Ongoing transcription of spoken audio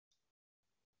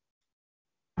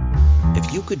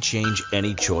If you could change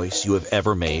any choice you have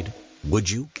ever made, would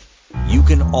you? You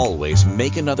can always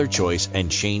make another choice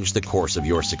and change the course of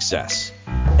your success.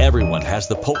 Everyone has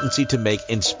the potency to make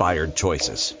inspired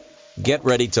choices. Get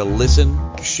ready to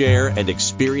listen, share, and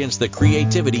experience the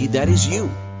creativity that is you.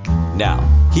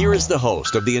 Now, here is the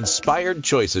host of the Inspired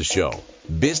Choices Show,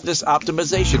 business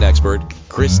optimization expert,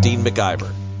 Christine McIver.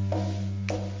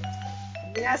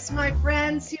 Yes, my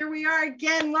friends, here we are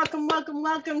again. Welcome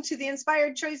to the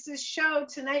Inspired Choices Show.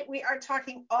 Tonight we are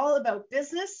talking all about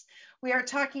business. We are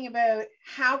talking about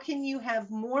how can you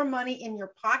have more money in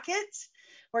your pocket.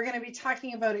 We're going to be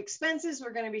talking about expenses.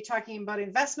 We're going to be talking about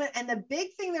investment. And the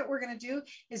big thing that we're going to do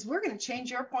is we're going to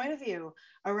change your point of view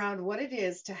around what it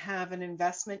is to have an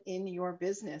investment in your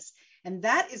business. And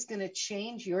that is going to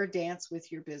change your dance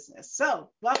with your business. So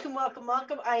welcome.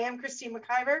 I am Christine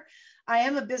McIver. I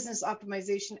am a business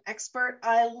optimization expert.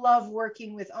 I love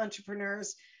working with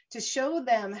entrepreneurs to show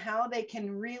them how they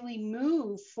can really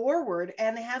move forward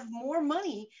and have more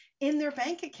money in their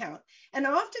bank account. And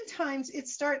oftentimes it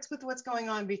starts with what's going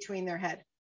on between their head.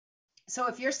 So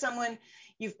if you're someone,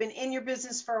 you've been in your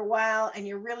business for a while and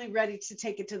you're really ready to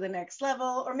take it to the next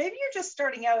level, or maybe you're just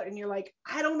starting out and you're like,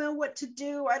 I don't know what to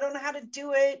do. I don't know how to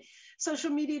do it. Social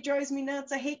media drives me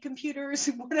nuts. I hate computers,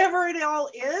 whatever it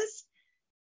all is,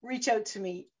 reach out to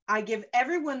me. I give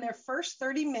everyone their first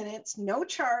 30 minutes, no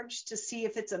charge, to see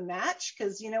if it's a match,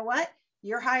 because you know what?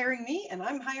 You're hiring me and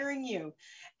I'm hiring you.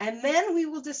 And then we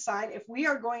will decide if we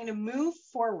are going to move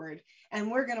forward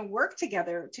and we're going to work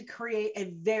together to create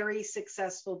a very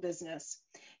successful business.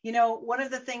 You know, one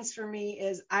of the things for me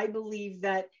is I believe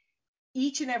that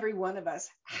each and every one of us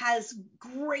has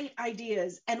great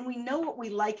ideas and we know what we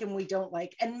like and we don't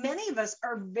like. And many of us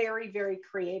are very, very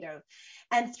creative.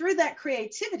 And through that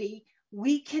creativity,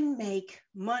 we can make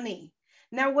money.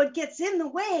 Now, what gets in the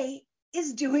way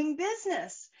is doing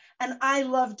business. And I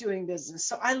love doing business.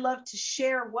 So I love to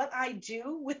share what I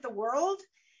do with the world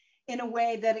in a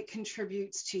way that it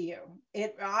contributes to you.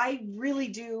 I really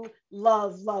do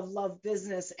love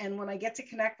business. And when I get to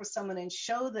connect with someone and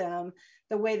show them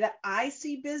the way that I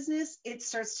see business, it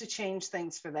starts to change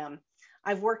things for them.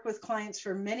 I've worked with clients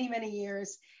for many, many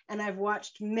years, and I've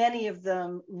watched many of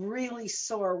them really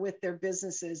soar with their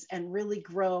businesses and really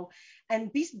grow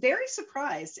and be very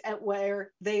surprised at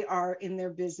where they are in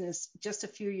their business just a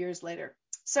few years later.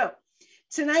 So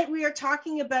tonight we are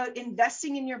talking about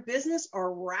investing in your business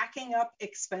or racking up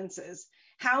expenses.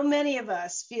 How many of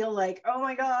us feel like, oh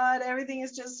my God, everything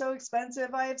is just so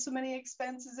expensive. I have so many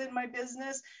expenses in my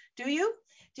business. Do you?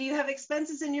 Do you have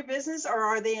expenses in your business or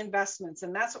are they investments?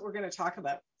 And that's what we're going to talk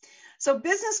about. So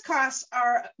business costs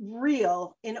are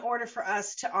real in order for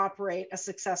us to operate a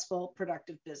successful,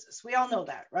 productive business. We all know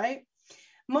that, right?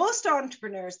 Most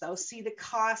entrepreneurs, though, see the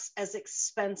costs as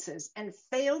expenses and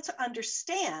fail to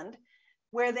understand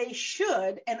where they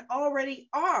should and already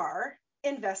are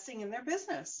investing in their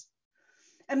business.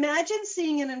 Imagine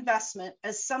seeing an investment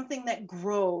as something that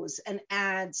grows and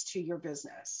adds to your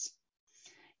business.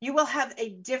 You will have a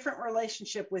different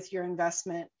relationship with your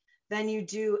investment than you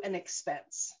do an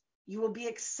expense. You will be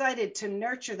excited to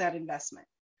nurture that investment,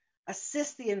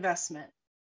 assist the investment,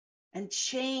 and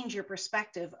change your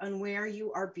perspective on where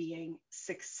you are being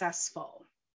successful.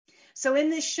 So in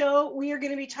this show, we are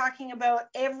going to be talking about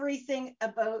everything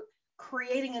about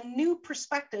creating a new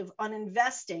perspective on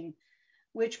investing,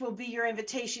 which will be your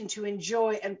invitation to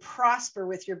enjoy and prosper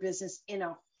with your business in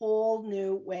a whole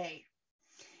new way.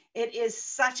 It is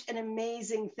such an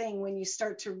amazing thing when you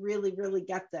start to really, really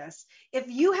get this. If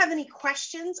you have any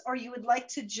questions or you would like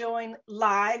to join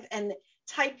live and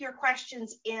type your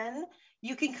questions in,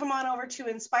 you can come on over to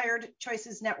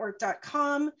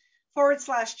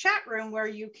inspiredchoicesnetwork.com/chat room, where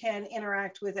you can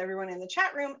interact with everyone in the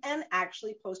chat room and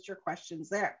actually post your questions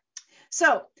there.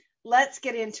 So let's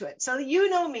get into it. So you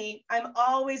know me, I'm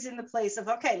always in the place of,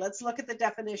 okay, let's look at the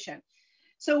definition.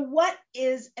 So what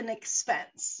is an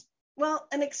expense? Well,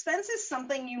 an expense is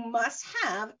something you must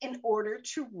have in order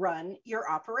to run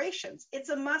your operations. It's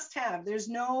a must have.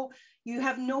 You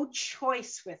have no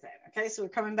choice with it. Okay, so we're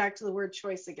coming back to the word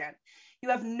choice again. You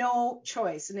have no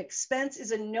choice. An expense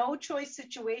is a no choice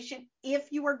situation if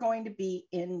you are going to be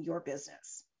in your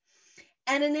business.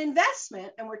 And an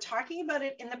investment, and we're talking about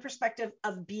it in the perspective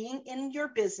of being in your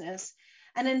business,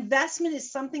 an investment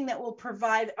is something that will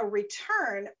provide a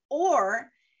return, or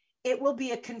it will be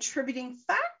a contributing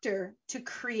factor to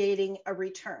creating a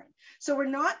return. So we're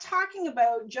not talking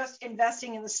about just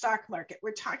investing in the stock market.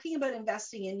 We're talking about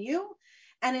investing in you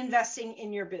and investing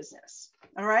in your business.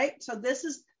 All right. So this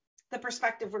is the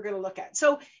perspective we're going to look at.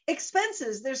 So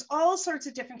expenses, there's all sorts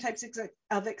of different types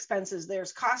of expenses.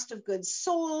 There's cost of goods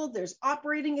sold, there's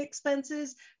operating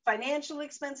expenses, financial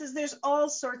expenses, there's all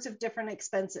sorts of different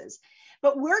expenses.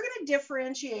 But we're going to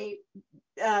differentiate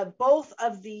both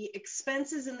of the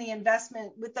expenses and the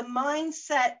investment with the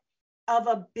mindset of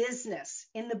a business,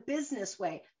 in the business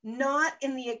way, not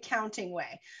in the accounting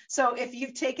way. So if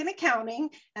you've taken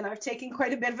accounting, and I've taken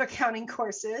quite a bit of accounting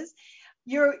courses,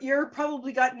 you're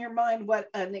probably got in your mind what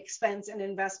an expense and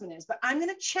investment is. But I'm going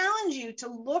to challenge you to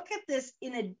look at this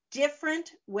in a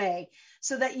different way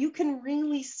so that you can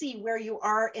really see where you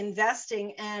are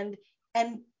investing. And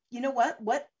you know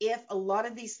what if a lot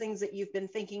of these things that you've been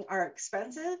thinking are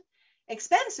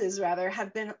expenses rather,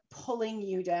 have been pulling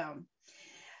you down?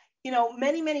 You know,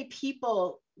 many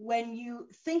people, when you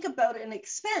think about an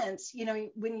expense, you know,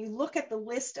 when you look at the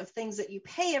list of things that you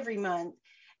pay every month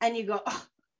and you go, oh,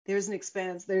 there's an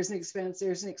expense, there's an expense,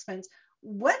 there's an expense.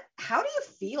 How do you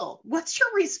feel? What's your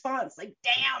response? Like,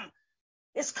 damn,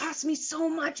 this costs me so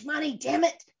much money, damn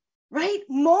it, right?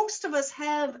 Most of us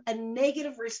have a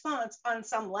negative response on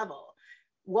some level.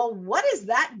 Well, what is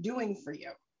that doing for you?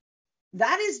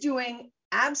 That is doing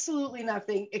absolutely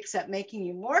nothing except making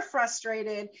you more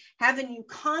frustrated, having you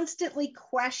constantly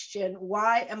question,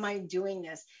 why am I doing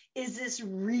this? Is this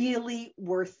really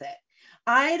worth it?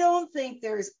 I don't think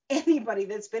there's anybody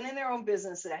that's been in their own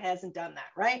business that hasn't done that,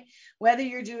 right? Whether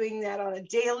you're doing that on a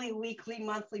daily, weekly,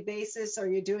 monthly basis, or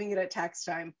you're doing it at tax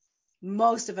time,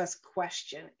 most of us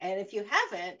question. And if you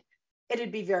haven't,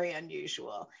 it'd be very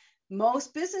unusual.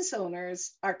 Most business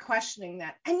owners are questioning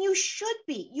that. And you should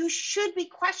be. You should be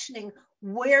questioning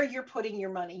where you're putting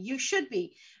your money. You should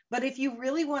be. But if you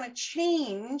really want to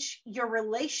change your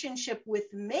relationship with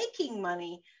making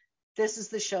money, this is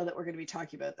the show that we're going to be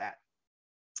talking about that.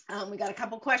 We got a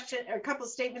couple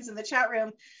statements in the chat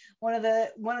room. One of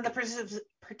the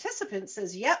participants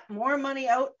says, "Yep, more money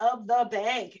out of the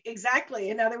bank."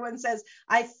 Exactly. Another one says,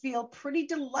 "I feel pretty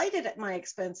delighted at my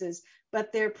expenses,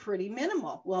 but they're pretty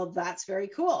minimal." Well, that's very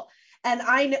cool. And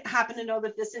I happen to know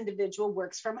that this individual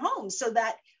works from home, so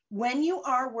that when you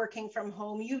are working from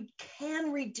home, you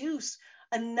can reduce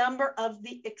a number of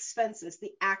the expenses,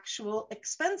 the actual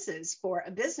expenses for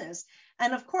a business.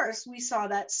 And of course, we saw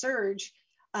that surge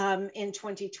in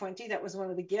 2020. That was one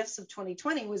of the gifts of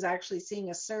 2020, was actually seeing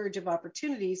a surge of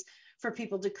opportunities for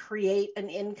people to create an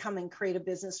income and create a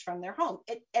business from their home.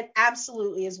 It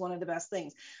absolutely is one of the best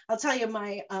things. I'll tell you,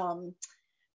 my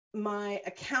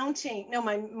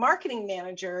marketing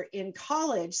manager in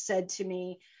college said to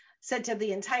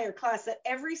the entire class that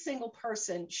every single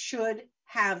person should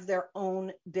have their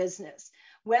own business,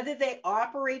 whether they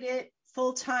operate it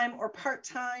full-time or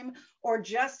part-time or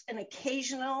just an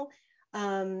occasional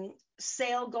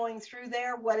sale going through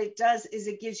there. What it does is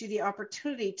it gives you the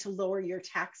opportunity to lower your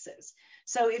taxes.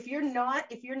 So if you're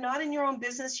not in your own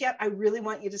business yet, I really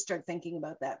want you to start thinking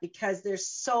about that, because there's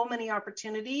so many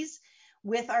opportunities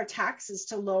with our taxes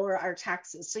to lower our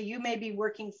taxes. So you may be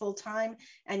working full time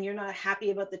and you're not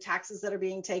happy about the taxes that are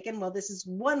being taken. Well, this is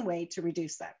one way to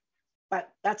reduce that. But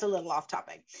that's a little off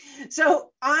topic.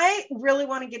 So I really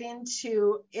want to get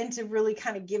into really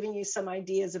kind of giving you some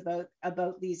ideas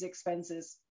about these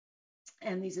expenses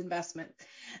and these investments.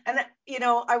 And, you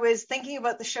know, I was thinking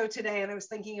about the show today, and I was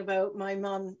thinking about my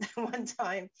mom one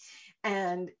time.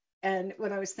 And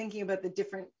when I was thinking about the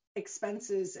different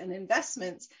expenses and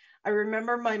investments, I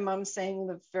remember my mom saying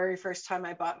the very first time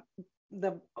I bought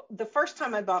the first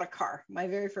time I bought a car, my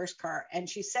very first car. And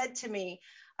she said to me,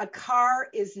 "A car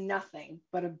is nothing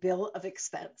but a bill of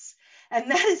expense." And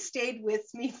that has stayed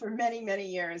with me for many, many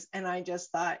years. And I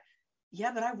just thought,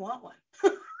 yeah, but I want one,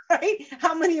 right?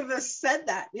 How many of us said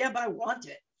that? Yeah, but I want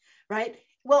it, right?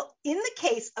 Well, in the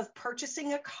case of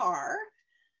purchasing a car,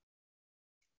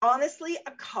 honestly,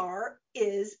 a car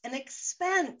is an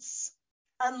expense,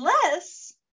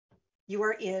 unless you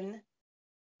are in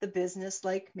the business,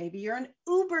 like maybe you're an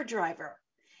Uber driver.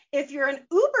 If you're an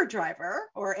Uber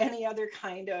driver or any other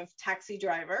kind of taxi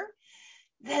driver,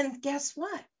 then guess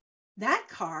what? That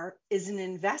car is an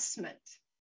investment.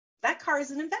 That car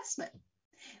is an investment.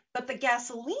 But the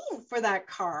gasoline for that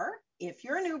car, if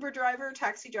you're an Uber driver or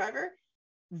taxi driver,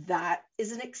 that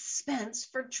is an expense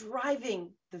for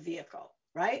driving the vehicle,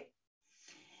 right?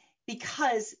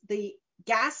 Because the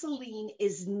gasoline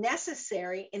is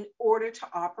necessary in order to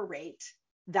operate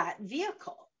that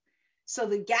vehicle. So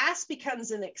the gas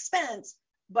becomes an expense,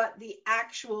 but the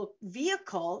actual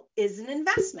vehicle is an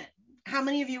investment. How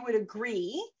many of you would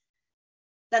agree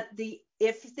that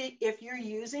if you're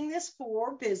using this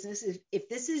for business, if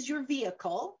this is your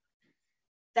vehicle,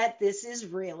 that this is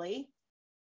really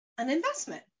an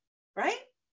investment, right?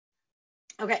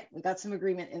 Okay, we got some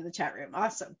agreement in the chat room.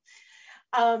 Awesome.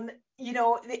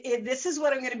 This is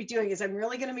what I'm going to be doing is I'm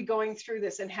really going to be going through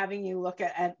this and having you look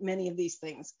at many of these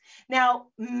things. Now,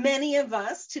 many of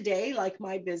us today, like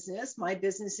my business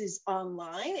is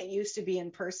online. It used to be in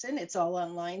person. It's all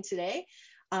online today.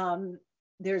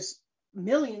 There's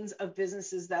millions of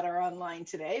businesses that are online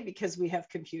today because we have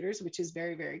computers, which is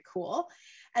very, very cool.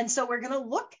 And so we're going to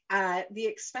look at the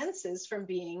expenses from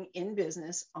being in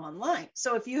business online.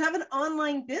 So if you have an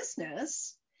online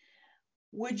business,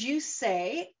 would you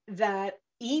say that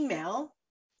email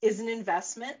is an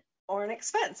investment or an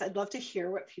expense? I'd love to hear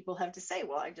what people have to say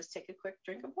while I just take a quick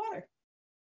drink of water.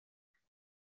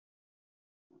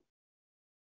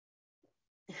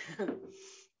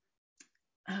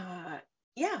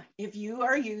 Yeah, if you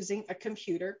are using a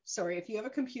computer, if you have a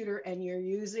computer and you're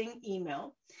using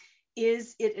email,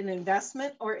 is it an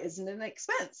investment or isn't it an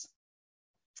expense?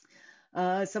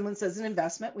 Someone says an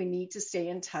investment, we need to stay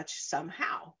in touch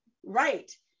somehow.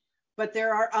 Right. But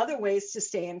there are other ways to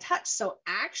stay in touch. So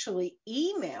actually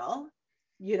email,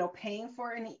 paying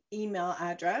for an email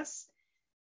address,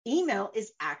 email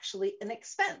is actually an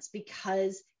expense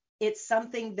because it's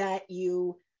something that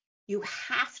you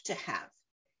have to have.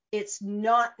 It's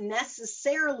not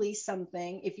necessarily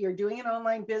something, if you're doing an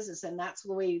online business and that's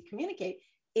the way you communicate,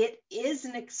 it is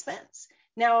an expense.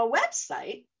 Now, a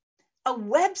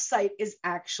website is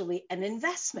actually an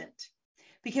investment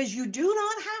because you do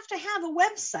not have to have a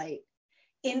website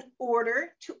in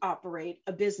order to operate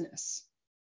a business.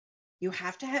 You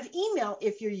have to have email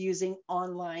if you're using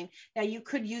online. Now, you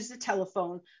could use the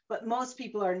telephone, but most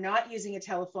people are not using a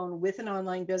telephone with an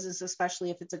online business, especially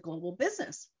if it's a global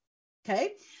business.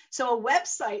 Okay, so a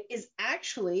website is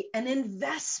actually an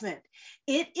investment.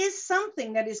 It is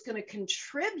something that is going to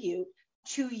contribute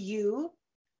to you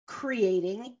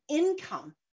creating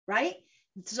income, right?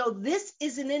 So this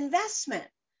is an investment.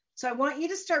 So I want you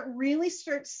to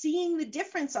start seeing the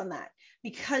difference on that,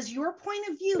 because your point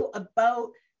of view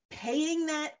about paying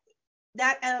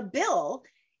that bill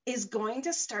is going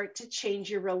to start to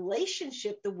change your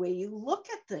relationship, the way you look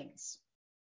at things.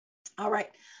 All right,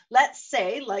 let's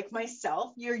say, like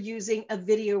myself, you're using a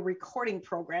video recording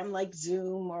program like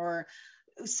Zoom or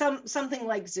something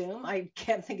like Zoom. I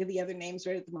can't think of the other names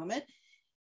right at the moment.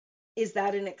 Is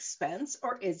that an expense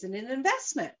or is it an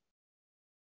investment?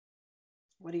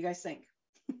 What do you guys think?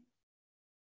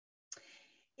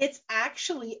 It's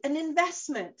actually an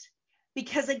investment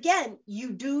because, again,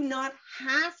 you do not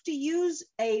have to use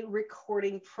a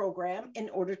recording program in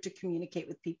order to communicate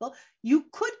with people. You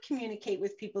could communicate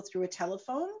with people through a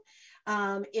telephone.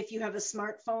 If you have a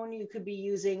smartphone, you could be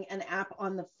using an app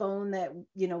on the phone that,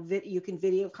 you can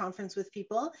video conference with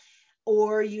people,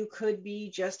 or you could be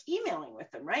just emailing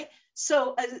with them, right?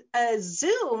 So a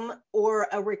Zoom or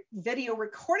a video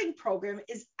recording program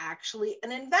is actually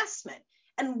an investment.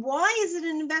 And why is it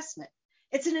an investment?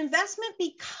 It's an investment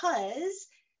because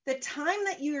the time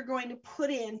that you are going to put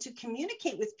in to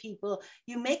communicate with people,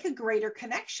 you make a greater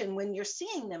connection when you're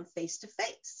seeing them face to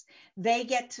face. You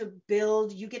get to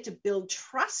build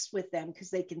trust with them because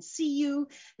they can see you,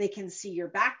 they can see your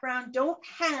background. Don't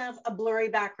have a blurry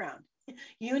background.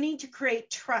 You need to create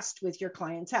trust with your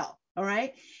clientele. All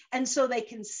right. And so they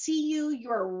can see you,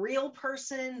 you're a real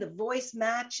person, the voice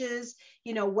matches,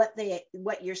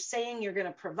 what you're saying you're going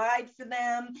to provide for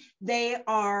them. They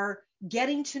are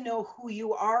getting to know who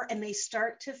you are and they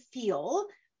start to feel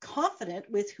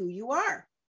confident with who you are.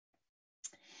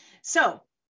 So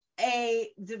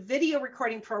the video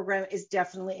recording program is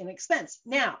definitely an expense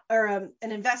now, or an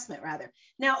investment rather.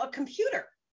 Now, a computer,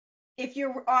 if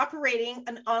you're operating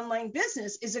an online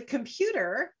business, is a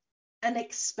computer an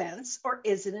expense or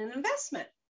is it an investment?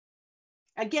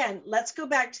 Again, let's go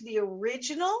back to the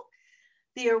original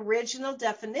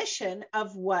definition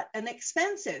of what an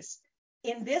expense is.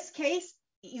 In this case,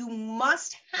 you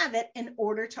must have it in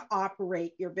order to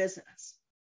operate your business.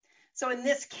 So in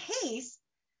this case,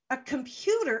 a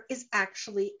computer is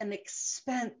actually an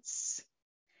expense.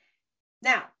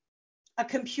 Now, a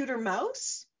computer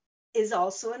mouse is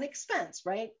also an expense,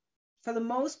 right? For the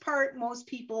most part, most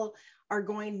people are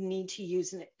going to need to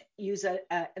use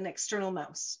an external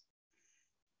mouse.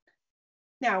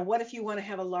 Now, what if you want to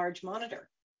have a large monitor?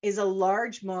 Is a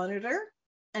large monitor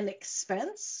an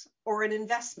expense or an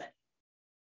investment?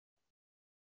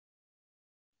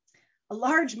 A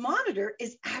large monitor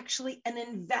is actually an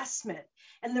investment.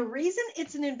 And the reason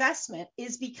it's an investment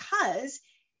is because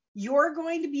you're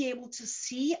going to be able to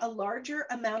see a larger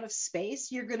amount of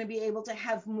space. You're going to be able to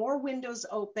have more windows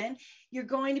open. You're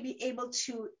going to be able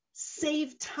to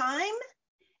save time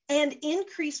and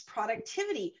increase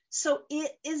productivity. So it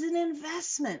is an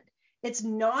investment. It's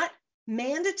not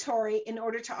mandatory in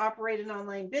order to operate an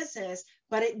online business,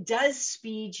 but it does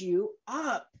speed you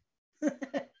up.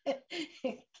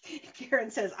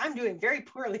 Karen says, I'm doing very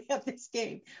poorly at this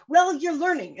game. Well, you're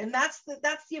learning, and that's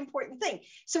the important thing.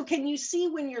 So can you see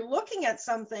when you're looking at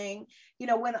something,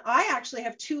 when I actually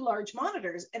have two large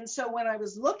monitors, and so when I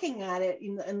was looking at it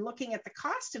and looking at the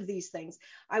cost of these things,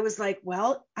 I was like,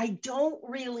 well, I don't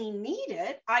really need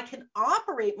it. I can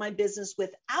operate my business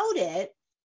without it.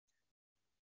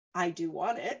 I do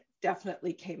want it.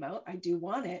 Definitely came out. I do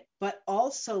want it, but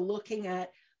also looking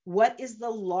at what is the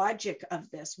logic of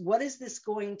this? What is this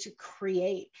going to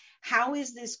create? How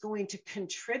is this going to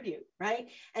contribute, right?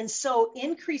 And so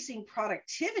increasing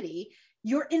productivity,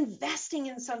 you're investing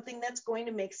in something that's going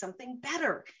to make something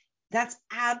better. That's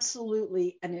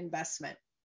absolutely an investment.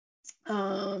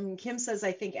 Kim says,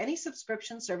 I think any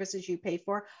subscription services you pay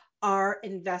for are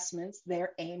investments.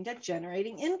 They're aimed at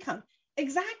generating income.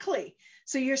 Exactly.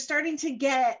 So you're starting to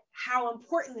get how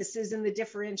important this is in the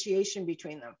differentiation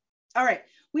between them. All right,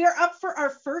 we are up for our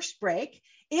first break.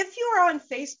 If you are on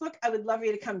Facebook, I would love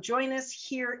you to come join us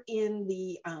here in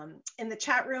the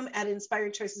chat room at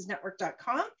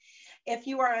inspiredchoicesnetwork.com. If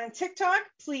you are on TikTok,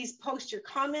 please post your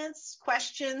comments,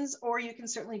 questions, or you can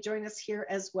certainly join us here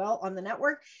as well on the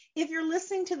network. If you're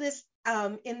listening to this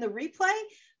in the replay,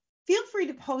 feel free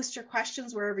to post your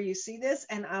questions wherever you see this,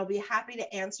 and I'll be happy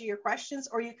to answer your questions.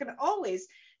 Or you can always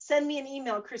send me an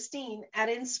email, Christine at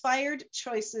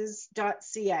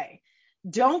inspiredchoices.ca.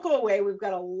 Don't go away. We've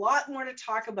got a lot more to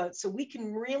talk about so we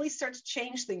can really start to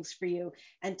change things for you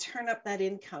and turn up that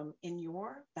income in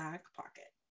your back pocket.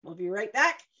 We'll be right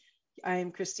back. I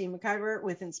am Christine McIver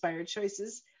with Inspired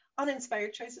Choices on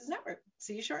Inspired Choices Network.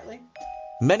 See you shortly.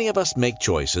 Many of us make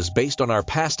choices based on our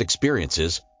past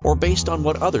experiences or based on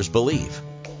what others believe.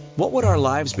 What would our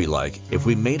lives be like if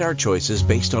we made our choices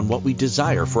based on what we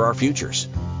desire for our futures?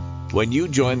 When you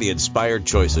join the Inspired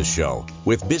Choices show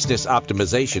with business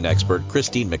optimization expert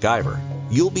Christine McIver,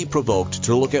 you'll be provoked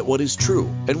to look at what is true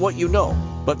and what you know,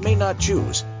 but may not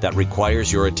choose, that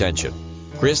requires your attention.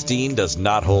 Christine does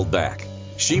not hold back.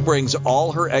 She brings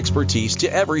all her expertise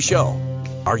to every show.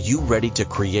 Are you ready to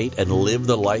create and live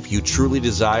the life you truly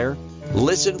desire?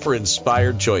 Listen for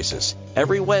Inspired Choices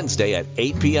every Wednesday at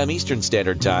 8 p.m. Eastern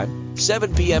Standard Time,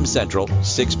 7 p.m. Central,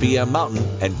 6 p.m. Mountain,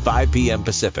 and 5 p.m.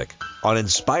 Pacific on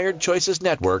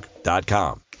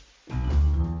InspiredChoicesNetwork.com.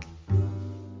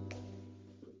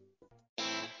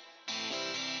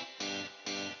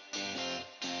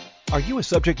 Are you a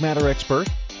subject matter expert?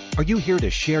 Are you here to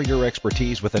share your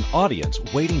expertise with an audience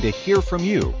waiting to hear from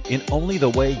you in only the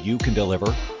way you can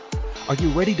deliver? Are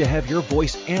you ready to have your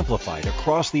voice amplified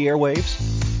across the airwaves?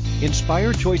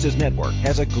 Inspired Choices Network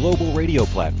has a global radio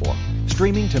platform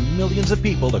streaming to millions of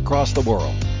people across the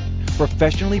world.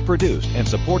 Professionally produced and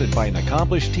supported by an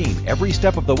accomplished team every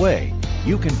step of the way,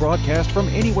 you can broadcast from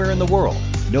anywhere in the world,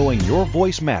 knowing your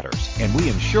voice matters, and we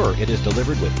ensure it is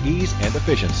delivered with ease and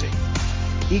efficiency.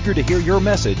 Eager to hear your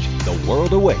message, the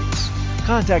world awaits.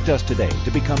 Contact us today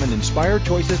to become an Inspired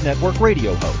Choices Network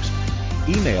radio host.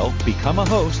 Email become a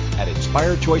host at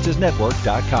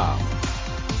inspiredchoicesnetwork.com.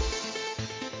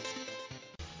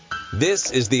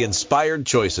 This is the Inspired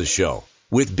Choices Show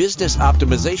with business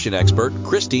optimization expert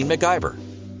Christine McIver.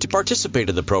 To participate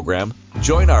in the program,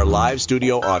 join our live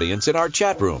studio audience in our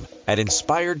chat room at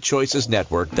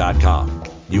inspiredchoicesnetwork.com.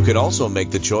 You can also make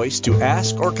the choice to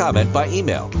ask or comment by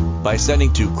email by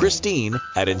sending to Christine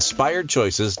at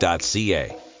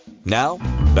inspiredchoices.ca. Now,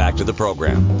 back to the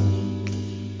program.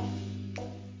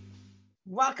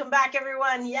 Welcome back,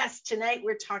 everyone. Yes, tonight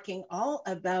we're talking all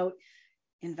about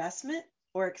investment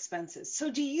or expenses. So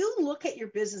do you look at your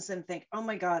business and think, oh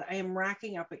my God, I am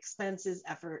racking up expenses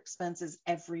after expenses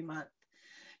every month?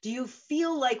 Do you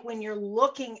feel like when you're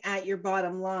looking at your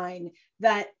bottom line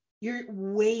that you're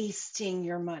wasting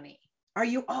your money? Are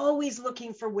you always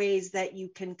looking for ways that you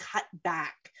can cut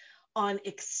back on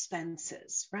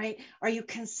expenses, right? Are you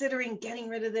considering getting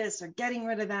rid of this or getting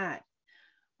rid of that?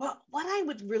 Well, what I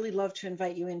would really love to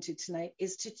invite you into tonight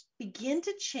is to begin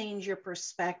to change your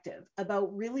perspective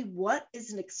about really what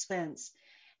is an expense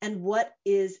and what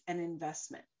is an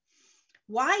investment.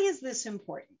 Why is this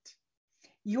important?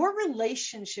 Your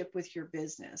relationship with your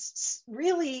business,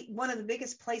 really one of the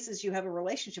biggest places you have a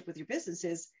relationship with your business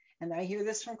is, and I hear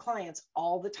this from clients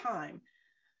all the time,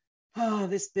 oh,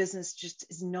 this business just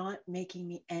is not making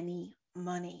me any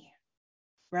money,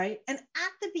 right? And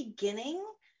at the beginning,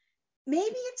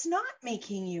 maybe it's not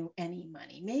making you any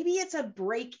money. Maybe it's a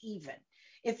break even.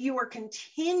 If you are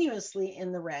continuously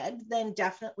in the red, then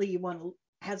definitely you want to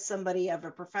have somebody of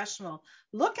a professional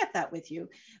look at that with you.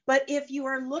 But if you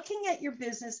are looking at your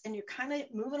business and you're kind of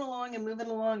moving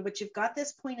along, but you've got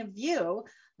this point of view,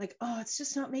 like, oh, it's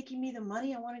just not making me the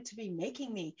money I want it to be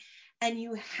making me. And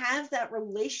you have that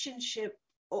relationship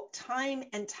time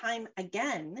and time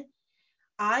again,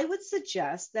 I would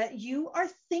suggest that you are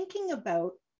thinking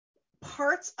about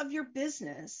parts of your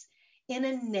business in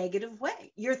a negative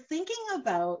way. You're thinking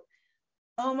about,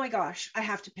 oh my gosh, I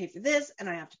have to pay for this and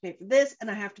I have to pay for this and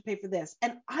I have to pay for this.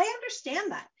 And I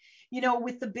understand that,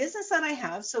 with the business that I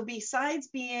have. So besides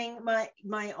being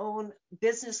my own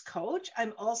business coach,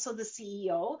 I'm also the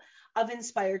CEO of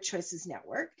Inspired Choices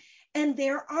Network. And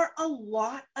there are a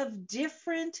lot of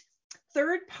different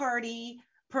third-party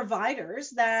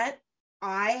providers that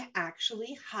I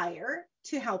actually hire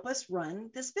to help us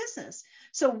run this business.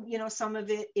 So, some of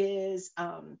it is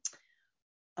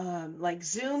like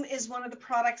Zoom is one of the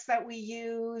products that we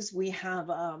use. We have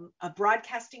a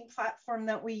broadcasting platform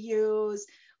that we use.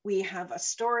 We have a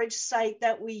storage site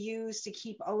that we use to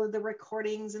keep all of the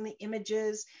recordings and the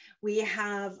images. We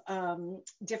have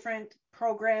different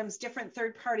programs, different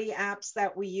third-party apps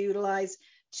that we utilize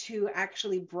to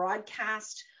actually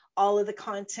broadcast all of the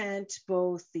content,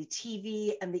 both the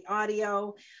TV and the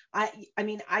audio. I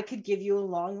mean, I could give you a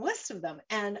long list of them.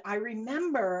 And I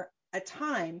remember a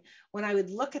time when I would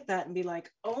look at that and be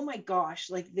like, oh my gosh,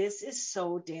 like this is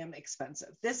so damn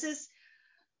expensive. This is,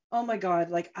 oh my God,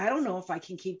 like I don't know if I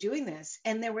can keep doing this.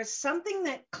 And there was something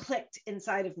that clicked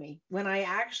inside of me when I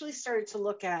actually started to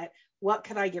look at what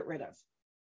could I get rid of?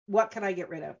 What could I get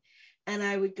rid of? And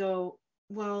I would go,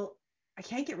 well, I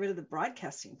can't get rid of the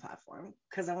broadcasting platform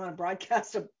because I want to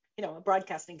broadcast a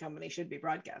broadcasting company should be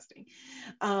broadcasting.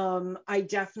 I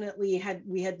definitely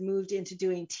we had moved into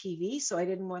doing TV, so I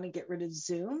didn't want to get rid of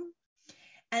Zoom.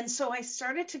 And so I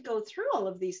started to go through all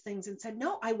of these things and said,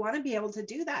 no, I want to be able to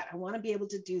do that. I want to be able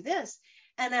to do this.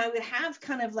 And I would have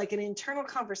kind of like an internal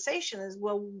conversation as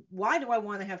well. Why do I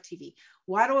want to have TV?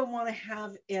 Why do I want to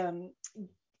have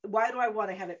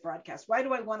it broadcast? Why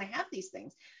do I want to have these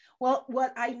things? Well,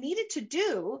 what I needed to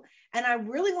do, and I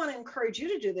really want to encourage you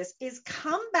to do this, is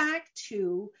come back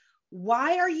to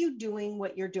why are you doing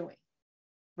what you're doing,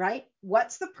 right?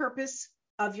 What's the purpose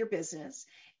of your business?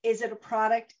 Is it a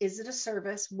product? Is it a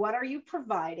service? What are you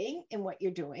providing in what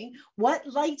you're doing? What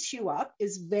lights you up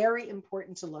is very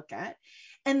important to look at.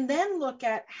 And then look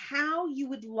at how you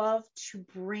would love to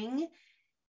bring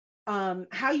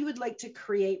how you would like to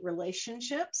create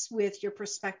relationships with your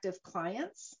prospective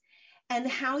clients, and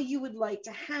how you would like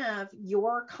to have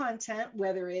your content,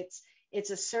 whether it's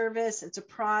a service, it's a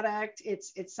product,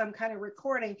 it's some kind of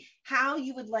recording, how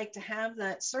you would like to have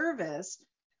that service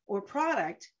or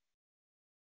product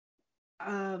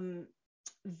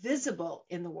visible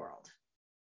in the world,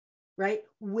 right?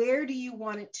 Where do you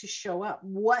want it to show up?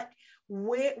 Where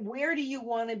do you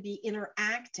want to be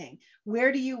interacting?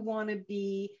 Where do you want to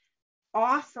be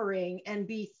offering and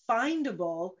be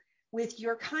findable with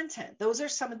your content? Those are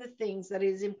some of the things that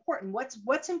is important.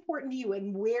 What's important to you,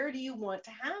 and where do you want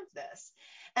to have this,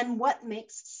 and what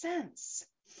makes sense?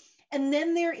 And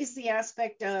then there is the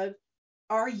aspect of,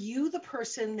 are you the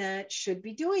person that should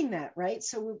be doing that, right?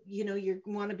 So, you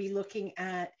want to be looking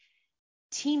at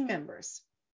team members.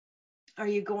 Are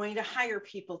you going to hire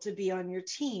people to be on your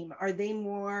team? Are they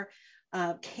more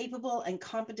capable and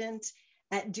competent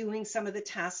at doing some of the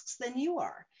tasks than you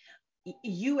are?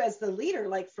 You as the leader,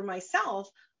 like for myself,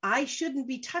 I shouldn't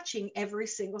be touching every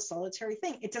single solitary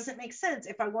thing. It doesn't make sense.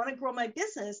 If I want to grow my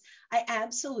business, I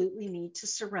absolutely need to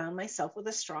surround myself with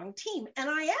a strong team. And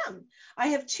I am. I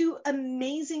have two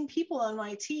amazing people on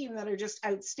my team that are just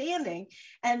outstanding,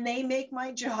 and they make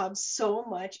my job so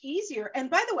much easier. And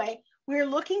by the way, we're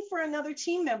looking for another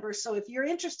team member. So if you're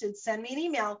interested, send me an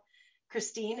email,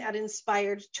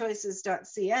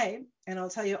 Christine@inspiredchoices.ca, and I'll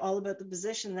tell you all about the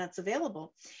position that's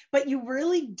available. But you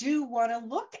really do want to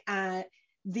look at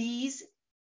these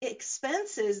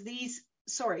expenses, these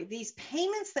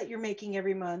payments that you're making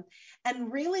every month,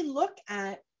 and really look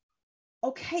at,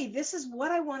 okay, this is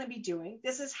what I want to be doing.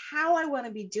 This is how I want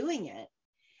to be doing it.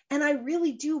 And I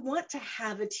really do want to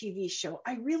have a TV show.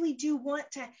 I really do want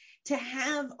to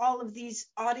have all of these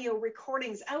audio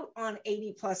recordings out on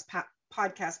 80 plus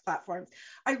podcast platforms.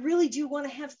 I really do want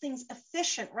to have things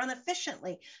run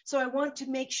efficiently. So I want to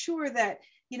make sure that,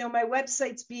 my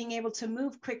website's being able to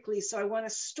move quickly. So I want to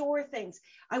store things.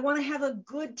 I want to have a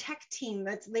good tech team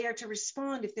that's there to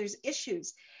respond if there's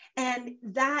issues. And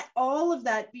that, all of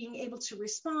that, being able to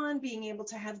respond, being able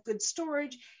to have good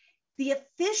storage, the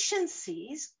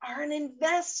efficiencies are an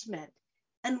investment.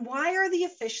 And why are the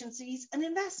efficiencies an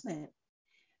investment?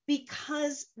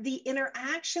 because the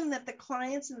interaction that the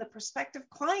clients and the prospective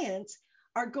clients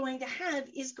are going to have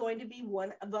is going to be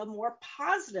one of a more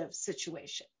positive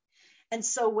situation. And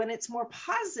so when it's more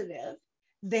positive,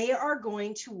 they are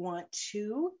going to want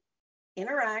to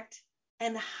interact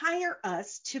and hire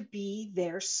us to be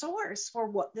their source for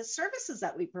what the services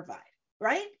that we provide,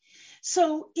 right?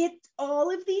 So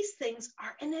all of these things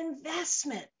are an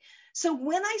investment. So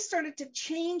when I started to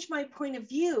change my point of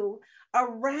view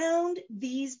around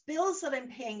these bills that I'm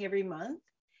paying every month,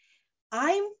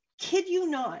 I kid you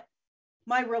not,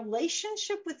 my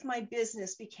relationship with my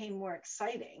business became more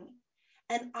exciting,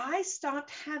 and I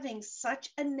stopped having such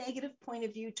a negative point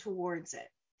of view towards it.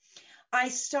 I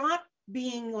stopped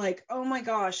being like, oh my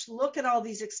gosh, look at all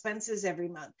these expenses every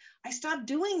month. I stopped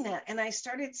doing that, and I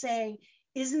started saying,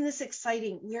 isn't this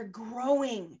exciting? We're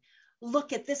growing.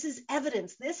 Look at this is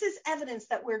evidence. This is evidence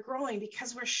that we're growing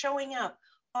because we're showing up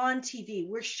on TV.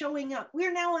 We're showing up.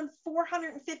 We're now on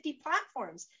 450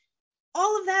 platforms.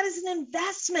 All of that is an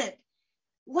investment.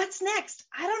 What's next?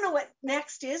 I don't know what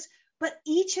next is, but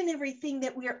each and everything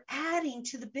that we're adding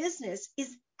to the business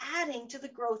is adding to the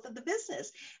growth of the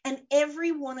business. And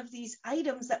every one of these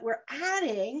items that we're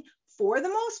adding, for the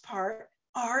most part,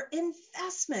 are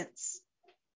investments.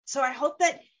 So I hope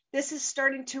that this is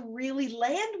starting to really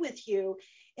land with you.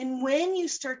 And when you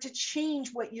start to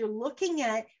change what you're looking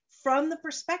at from the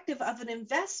perspective of an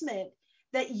investment,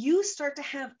 that you start to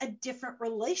have a different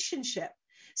relationship.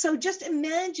 So just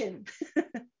imagine,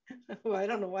 I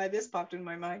don't know why this popped in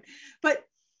my mind, but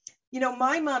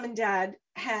my mom and dad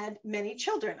had many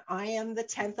children. I am the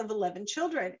 10th of 11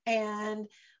 children. And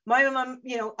my mom,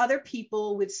 other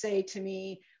people would say to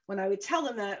me when I would tell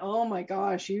them that, oh my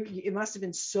gosh, it must have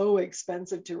been so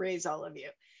expensive to raise all of you.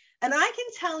 And I can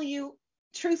tell you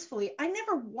truthfully, I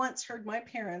never once heard my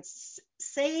parents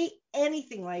say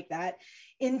anything like that,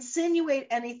 insinuate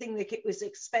anything that it was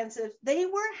expensive. They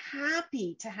were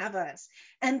happy to have us,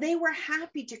 and they were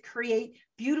happy to create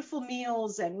beautiful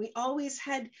meals. And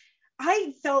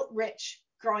I felt rich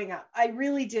growing up. I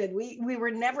really did. We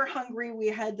were never hungry. We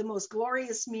had the most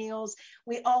glorious meals.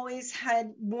 We always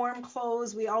had warm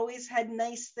clothes. We always had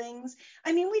nice things.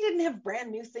 I mean, we didn't have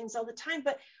brand new things all the time,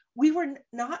 but we were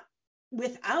not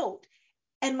without.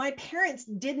 And my parents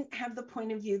didn't have the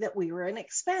point of view that we were an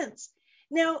expense.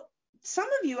 Now, some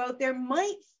of you out there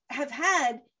might have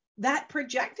had that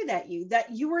projected at you,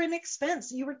 that you were an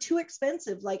expense. You were too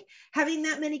expensive. Like having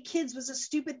that many kids was a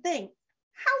stupid thing.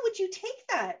 How would you take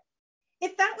that?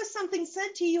 If that was something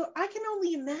said to you, I can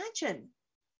only imagine.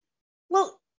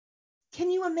 Well, can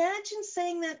you imagine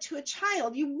saying that to a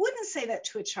child? You wouldn't say that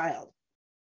to a child.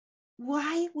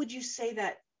 Why would you say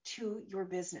that to your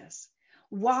business?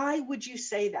 Why would you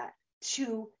say that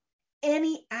to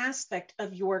any aspect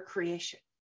of your creation?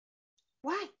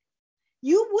 Why?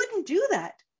 You wouldn't do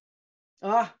that.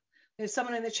 There's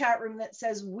someone in the chat room that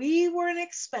says we were an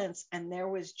expense and there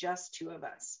was just two of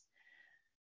us.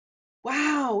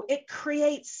 Wow, it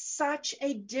creates such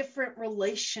a different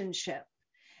relationship.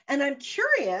 And I'm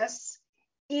curious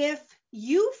if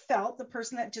you felt, the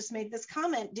person that just made this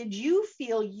comment, did you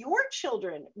feel your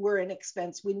children were an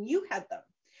expense when you had them?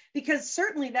 Because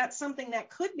certainly that's something that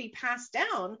could be passed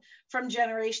down from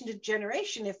generation to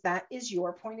generation if that is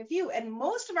your point of view. And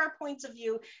most of our points of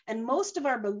view and most of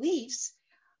our beliefs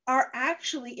are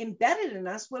actually embedded in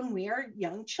us when we are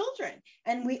young children.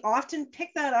 And we often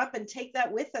pick that up and take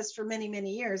that with us for many,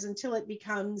 many years until it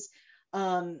becomes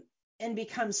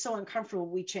so uncomfortable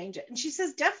we change it. And she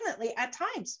says, definitely at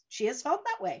times she has felt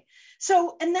that way.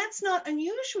 So, and that's not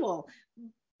unusual.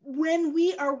 When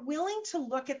we are willing to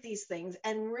look at these things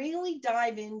and really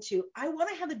dive into, I want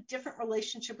to have a different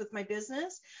relationship with my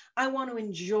business. I want to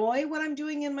enjoy what I'm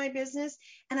doing in my business,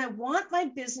 and I want my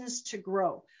business to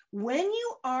grow. When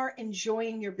you are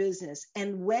enjoying your business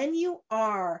and when you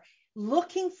are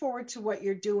looking forward to what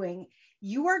you're doing,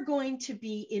 you are going to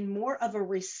be in more of a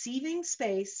receiving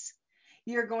space.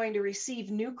 You're going to receive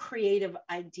new creative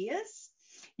ideas.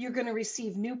 You're going to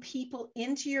receive new people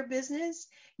into your business.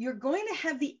 You're going to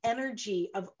have the energy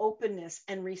of openness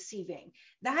and receiving.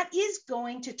 That is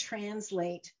going to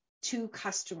translate to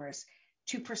customers,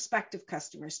 to prospective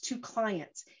customers, to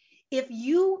clients. If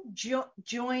you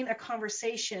join a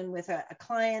conversation with a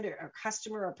client or a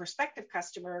customer or prospective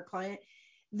customer or client,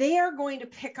 they are going to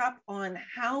pick up on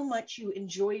how much you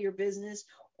enjoy your business,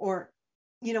 or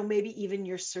maybe even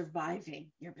you're surviving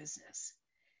your business.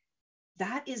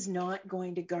 That is not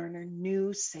going to garner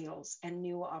new sales and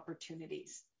new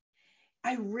opportunities.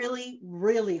 I really,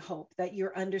 really hope that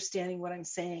you're understanding what I'm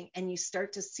saying and you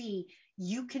start to see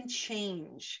you can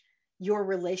change your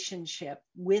relationship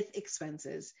with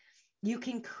expenses You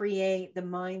can create the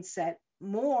mindset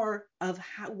more of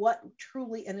what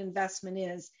truly an investment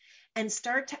is and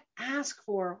start to ask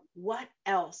for what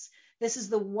else. This is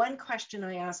the one question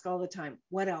I ask all the time.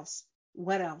 What else?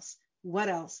 What else? What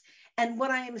else? And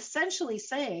what I am essentially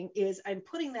saying is I'm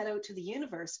putting that out to the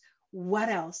universe. What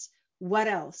else? What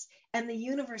else? And the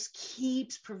universe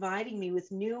keeps providing me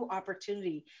with new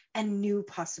opportunity and new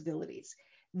possibilities.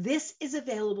 This is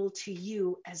available to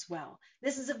you as well.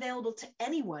 This is available to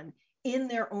anyone in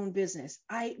their own business.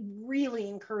 I really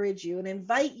encourage you and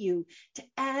invite you to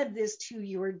add this to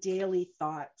your daily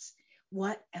thoughts.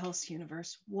 What else,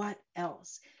 universe? What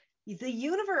else? The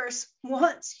universe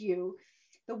wants you,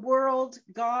 the world,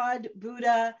 God,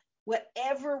 Buddha,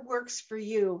 whatever works for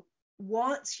you,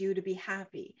 wants you to be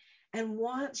happy and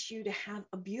wants you to have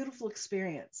a beautiful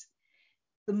experience.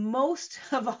 The most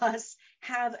of us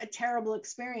have a terrible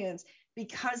experience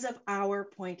because of our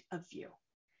point of view.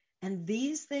 And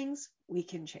these things we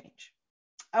can change.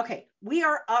 Okay, we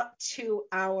are up to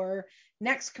our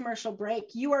next commercial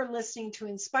break. You are listening to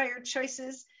Inspired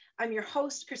Choices. I'm your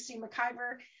host, Christine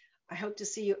McIver. I hope to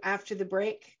see you after the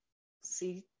break.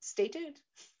 Stay tuned.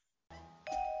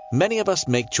 Many of us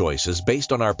make choices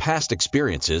based on our past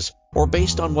experiences or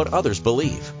based on what others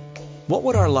believe. What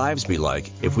would our lives be like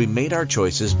if we made our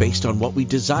choices based on what we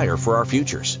desire for our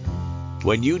futures?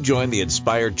 When you join the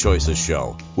Inspired Choices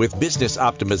show with business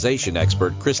optimization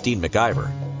expert Christine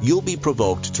McIver, you'll be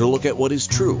provoked to look at what is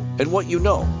true and what you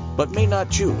know, but may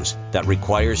not choose, that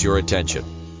requires your attention.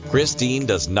 Christine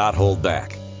does not hold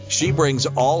back. She brings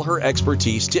all her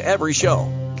expertise to every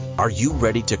show. Are you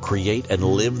ready to create and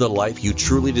live the life you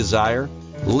truly desire?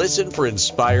 Listen for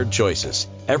Inspired Choices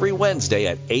every Wednesday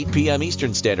at 8 p.m.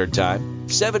 Eastern Standard Time,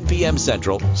 7 p.m.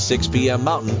 Central, 6 p.m.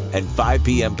 Mountain, and 5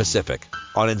 p.m. Pacific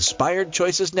on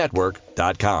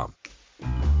InspiredChoicesNetwork.com.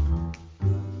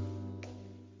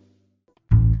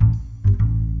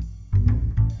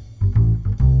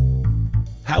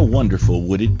 How wonderful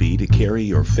would it be to carry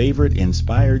your favorite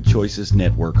Inspired Choices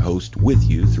Network host with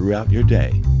you throughout your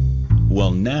day?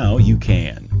 Well, now you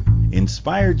can.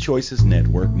 Inspired Choices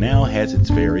Network now has its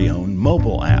very own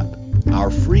mobile app.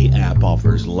 Our free app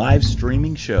offers live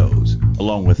streaming shows,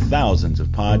 along with thousands of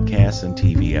podcasts and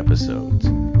TV episodes.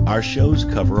 Our shows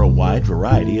cover a wide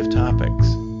variety of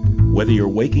topics. Whether you're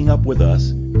waking up with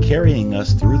us, carrying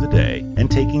us through the day, and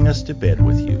taking us to bed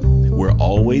with you, we're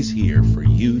always here for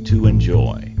you to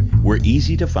enjoy. We're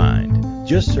easy to find.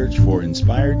 Just search for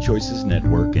Inspired Choices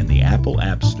Network in the Apple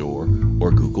App Store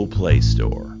or Google Play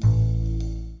Store.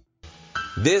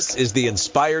 This is the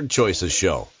Inspired Choices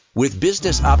Show with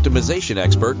business optimization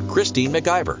expert Christine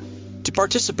McIver. To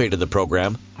participate in the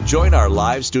program, join our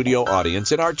live studio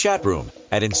audience in our chat room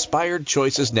at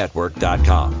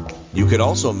InspiredChoicesNetwork.com. You can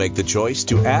also make the choice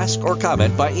to ask or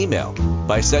comment by email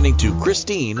by sending to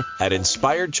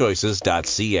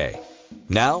Christine@InspiredChoices.ca.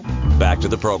 Now, back to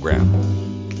the program.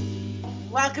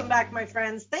 Welcome back, my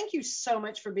friends. Thank you so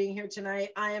much for being here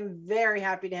tonight. I am very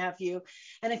happy to have you.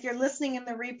 And if you're listening in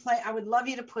the replay, I would love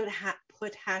you to put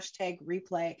hashtag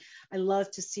replay. I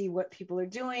love to see what people are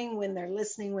doing when they're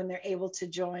listening, when they're able to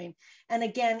join. And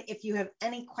again, if you have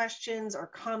any questions or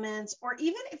comments, or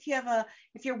even if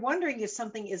you're wondering if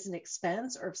something is an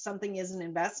expense or if something is an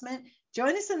investment,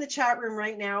 join us in the chat room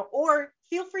right now, or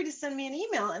feel free to send me an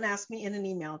email and ask me in an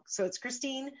email. So it's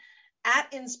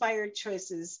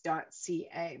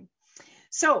Christine@inspiredchoices.ca.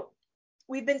 So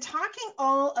we've been talking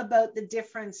all about the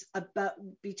difference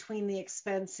between the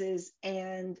expenses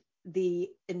and the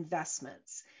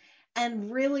investments.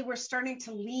 And really, we're starting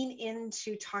to lean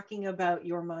into talking about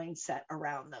your mindset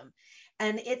around them.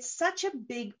 And it's such a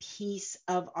big piece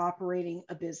of operating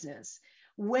a business.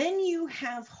 When you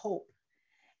have hope,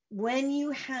 when you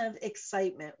have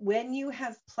excitement, when you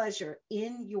have pleasure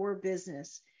in your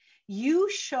business, you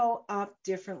show up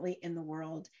differently in the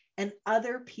world, and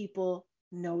other people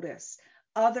notice.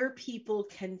 Other people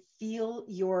can feel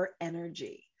your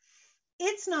energy.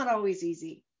 It's not always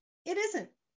easy. It isn't.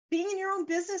 Being in your own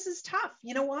business is tough.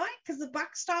 You know why? Because the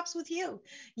buck stops with you.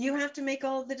 You have to make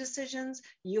all of the decisions.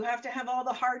 You have to have all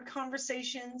the hard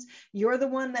conversations. You're the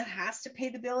one that has to pay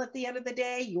the bill at the end of the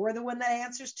day. You're the one that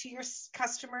answers to your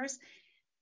customers.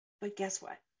 But guess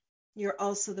what? You're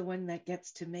also the one that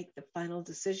gets to make the final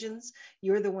decisions.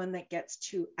 You're the one that gets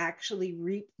to actually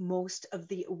reap most of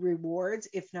the rewards,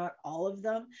 if not all of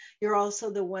them. You're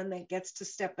also the one that gets to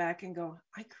step back and go,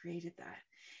 I created that.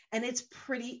 And it's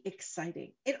pretty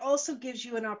exciting. It also gives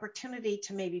you an opportunity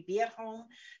to maybe be at home,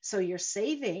 so you're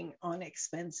saving on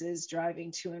expenses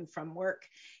driving to and from work.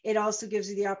 It also gives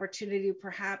you the opportunity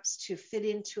perhaps to fit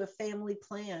into a family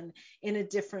plan in a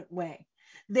different way.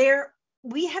 There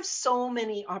we have so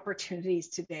many opportunities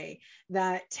today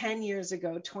that 10 years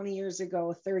ago, 20 years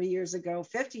ago, 30 years ago,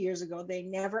 50 years ago, they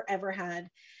never ever had.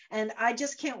 And I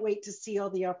just can't wait to see all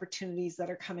the opportunities that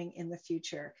are coming in the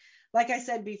future. Like I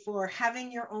said before,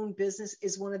 having your own business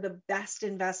is one of the best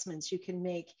investments you can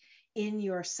make in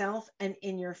yourself and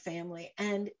in your family.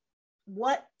 And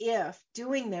what if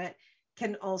doing that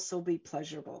can also be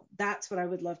pleasurable? That's what I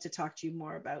would love to talk to you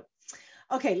more about.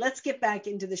 Okay, let's get back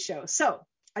into the show. So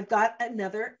I've got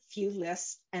another few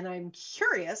lists, and I'm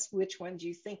curious which ones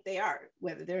you think they are,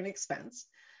 whether they're an expense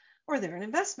or they're an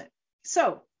investment.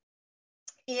 So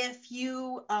if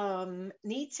you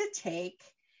need to take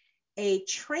a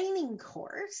training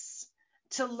course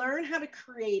to learn how to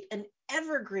create an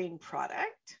evergreen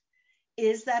product,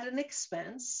 is that an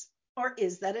expense or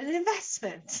is that an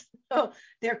investment? Oh,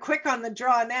 they're quick on the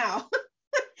draw now.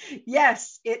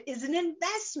 Yes, it is an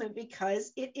investment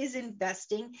because it is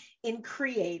investing in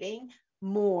creating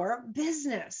more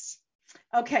business.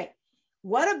 Okay,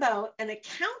 what about an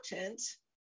accountant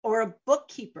or a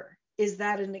bookkeeper? Is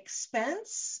that an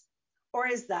expense or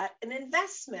is that an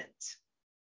investment?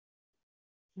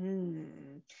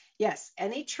 Yes,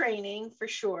 any training for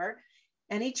sure.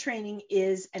 Any training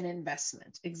is an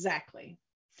investment. Exactly.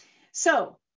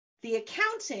 So the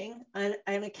an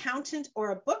accountant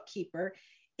or a bookkeeper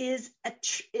is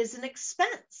an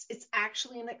expense. It's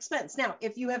actually an expense. Now,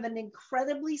 if you have an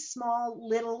incredibly small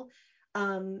little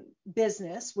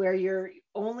business where you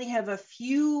only have a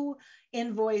few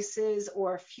invoices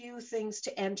or a few things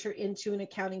to enter into an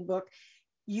accounting book,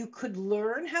 you could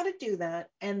learn how to do that,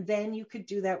 and then you could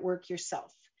do that work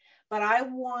yourself. But I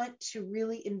want to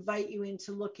really invite you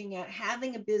into looking at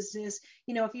having a business.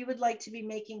 You know, if you would like to be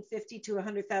making $50,000 to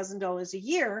 $100,000 a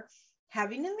year,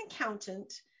 having an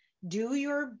accountant do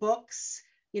your books,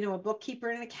 a bookkeeper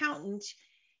and an accountant,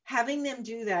 having them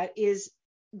do that is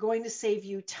going to save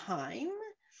you time.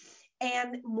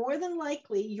 And more than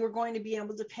likely, you're going to be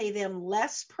able to pay them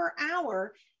less per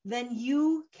hour than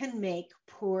you can make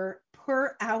per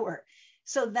hour.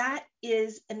 So that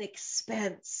is an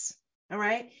expense. All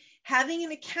right. Having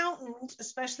an accountant,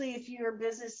 especially if your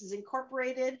business is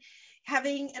incorporated,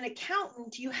 having an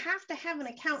accountant, you have to have an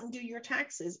accountant do your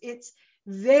taxes. It's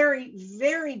very,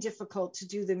 very difficult to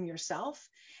do them yourself.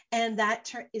 And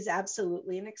that is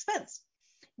absolutely an expense.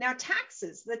 Now,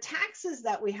 taxes, the taxes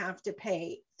that we have to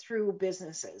pay through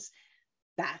businesses,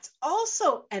 that's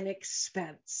also an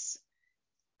expense.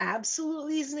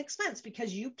 Absolutely is an expense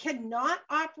because you cannot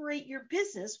operate your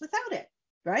business without it,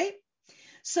 right?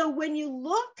 So when you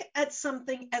look at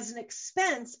something as an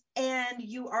expense and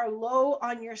you are low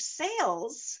on your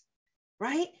sales,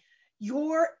 right?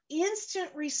 Your instant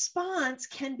response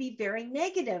can be very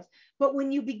negative. But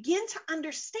when you begin to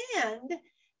understand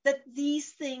that these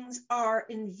things are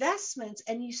investments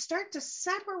and you start to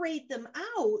separate them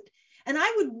out, and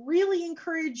I would really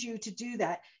encourage you to do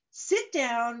that. Sit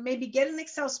down, maybe get an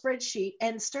Excel spreadsheet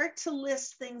and start to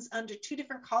list things under two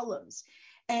different columns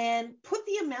and put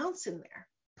the amounts in there.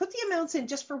 Put the amounts in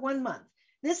just for 1 month.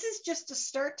 This is just to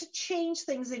start to change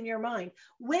things in your mind.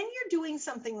 When you're doing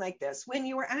something like this, when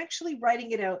you are actually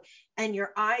writing it out and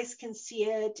your eyes can see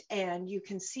it and you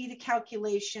can see the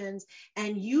calculations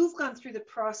and you've gone through the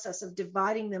process of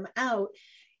dividing them out,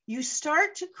 you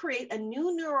start to create a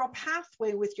new neural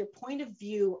pathway with your point of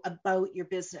view about your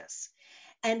business.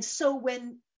 And so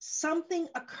when something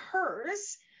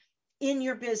occurs in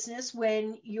your business,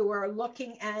 when you're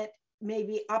looking at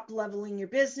maybe up leveling your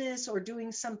business or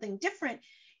doing something different,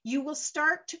 you will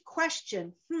start to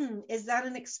question, is that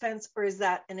an expense or is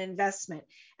that an investment?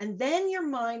 And then your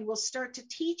mind will start to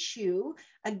teach you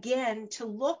again to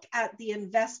look at the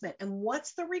investment and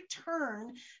what's the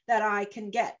return that I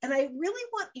can get. And I really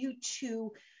want you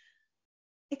to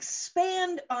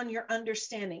expand on your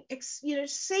understanding.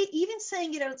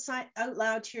 Saying it out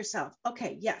loud to yourself.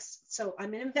 Okay, yes. So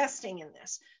I'm investing in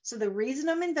this. So the reason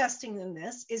I'm investing in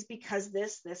this is because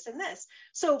this, and this.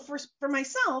 So for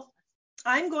myself,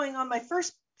 I'm going on my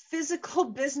first physical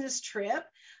business trip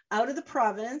out of the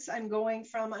province. I'm going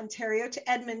from Ontario to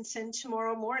Edmonton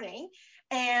tomorrow morning.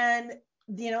 And,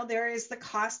 there is the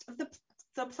cost of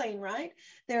the plane ride.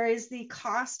 There is the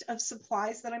cost of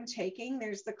supplies that I'm taking.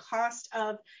 There's the cost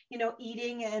of,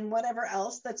 eating and whatever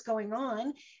else that's going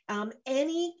on.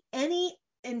 Any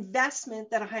investment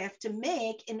that I have to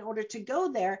make in order to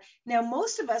go there. Now,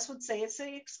 most of us would say it's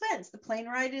an expense. The plane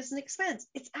ride is an expense.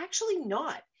 It's actually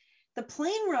not. The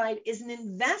plane ride is an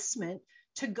investment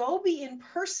to go be in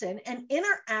person and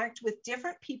interact with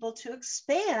different people to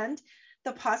expand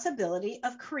the possibility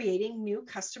of creating new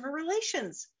customer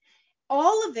relations.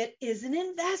 All of it is an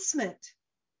investment.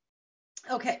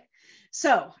 Okay,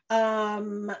 So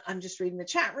I'm just reading the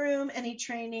chat room. Any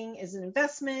training is an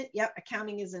investment. Yep.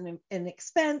 Accounting is an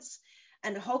expense,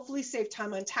 and hopefully save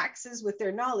time on taxes with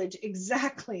their knowledge.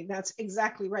 Exactly. That's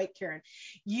exactly right, Karen.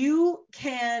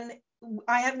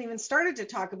 I haven't even started to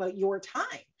talk about your time,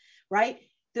 right?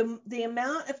 The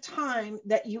amount of time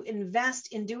that you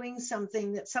invest in doing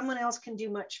something that someone else can do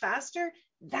much faster,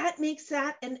 that makes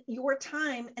that and your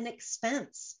time an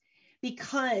expense,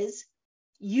 because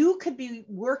you could be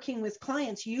working with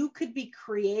clients, you could be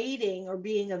creating or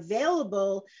being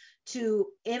available to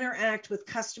interact with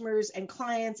customers and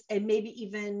clients, and maybe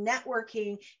even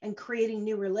networking and creating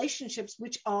new relationships,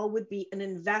 which all would be an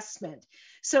investment.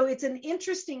 So it's an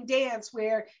interesting dance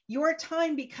where your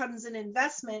time becomes an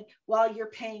investment while you're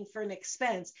paying for an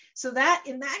expense. So that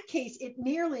in that case, it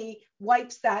nearly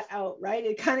wipes that out, right?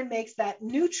 It kind of makes that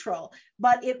neutral,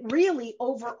 but it really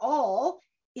overall,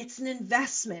 it's an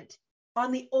investment.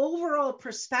 On the overall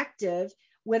perspective,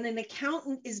 when an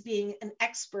accountant is being an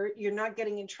expert, you're not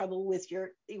getting in trouble with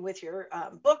your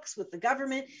books, with the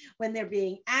government. When they're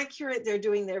being accurate, they're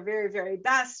doing their very, very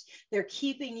best. They're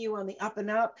keeping you on the up and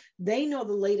up. They know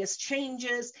the latest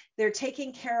changes. They're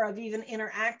taking care of even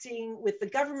interacting with the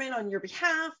government on your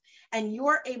behalf. And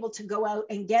you're able to go out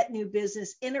and get new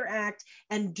business, interact,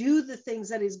 and do the things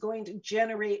that is going to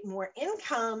generate more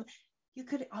income. You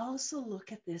could also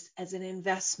look at this as an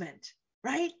investment,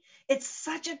 right? It's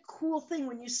such a cool thing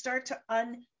when you start to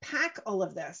unpack all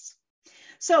of this.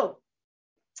 So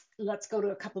let's go to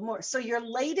a couple more. So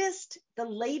the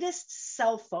latest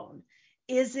cell phone,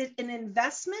 is it an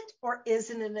investment or is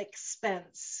it an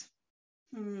expense?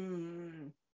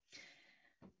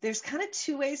 There's kind of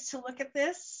two ways to look at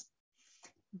this.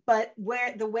 But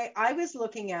the way I was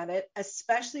looking at it,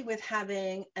 especially with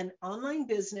having an online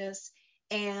business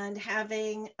and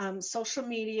having social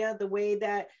media, the way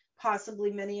that possibly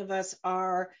many of us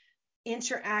are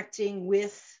interacting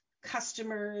with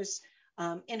customers,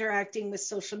 interacting with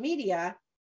social media,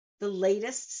 the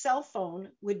latest cell phone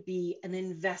would be an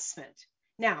investment.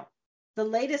 Now, the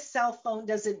latest cell phone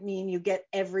doesn't mean you get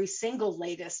every single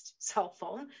latest cell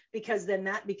phone, because then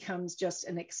that becomes just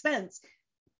an expense.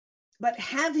 But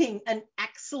having an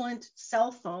excellent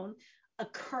cell phone, a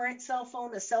current cell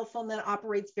phone, a cell phone that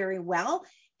operates very well,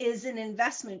 is an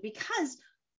investment, because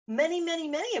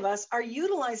many of us are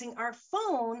utilizing our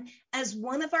phone as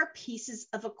one of our pieces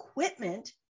of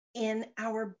equipment in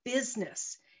our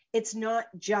business. It's not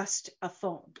just a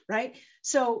phone, right?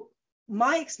 So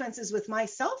my expenses with my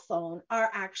cell phone are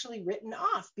actually written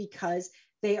off because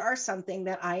they are something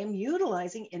that I am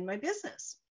utilizing in my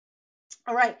business.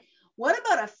 All right. What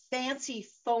about a fancy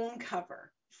phone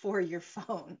cover for your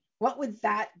phone? What would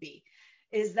that be?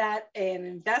 Is that an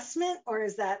investment or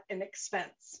is that an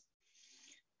expense?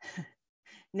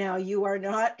 Now, you are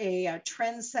not a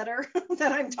trendsetter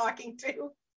that I'm talking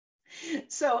to.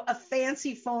 So a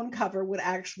fancy phone cover would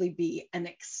actually be an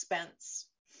expense.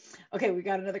 Okay, we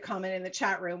got another comment in the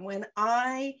chat room. When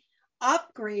I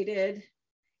upgraded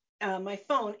my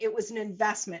phone, it was an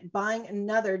investment. Buying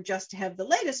another just to have the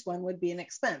latest one would be an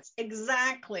expense.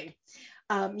 Exactly.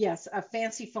 Yes, a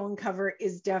fancy phone cover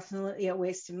is definitely a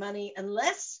waste of money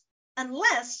unless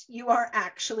you are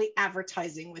actually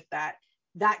advertising with that.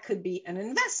 That could be an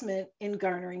investment in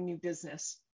garnering new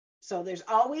business. So there's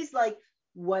always like,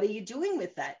 what are you doing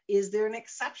with that? Is there an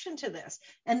exception to this?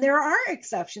 And there are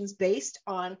exceptions based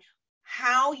on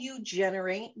how you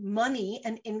generate money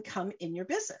and income in your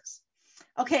business.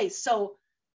 Okay, so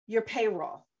your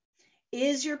payroll.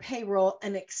 Is your payroll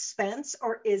an expense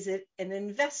or is it an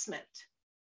investment?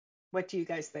 What do you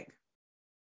guys think?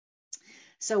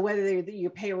 So whether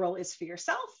your payroll is for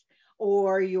yourself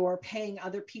or you're paying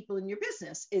other people in your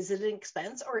business, is it an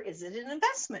expense or is it an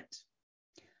investment?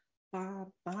 Ba,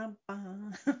 ba,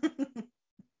 ba.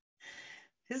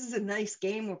 This is a nice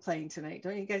game we're playing tonight,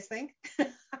 don't you guys think?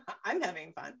 I'm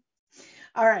having fun.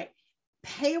 All right.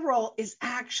 Payroll is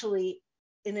actually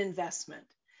an investment.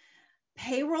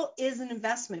 Payroll is an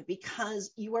investment because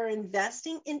you are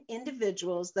investing in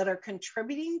individuals that are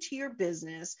contributing to your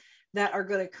business, that are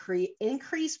going to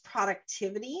increase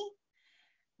productivity,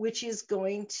 which is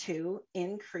going to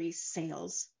increase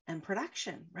sales and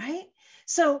production, right?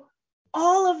 So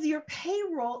all of your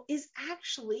payroll is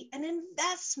actually an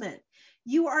investment.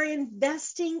 You are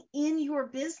investing in your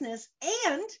business,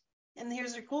 and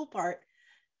here's the cool part,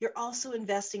 you're also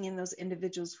investing in those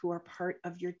individuals who are part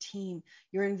of your team.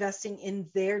 You're investing in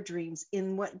their dreams,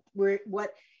 in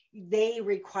what they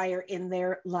require in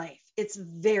their life. It's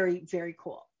very, very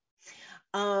cool.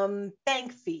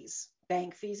 Bank fees.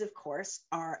 Bank fees, of course,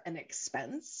 are an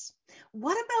expense.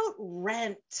 What about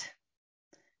rent?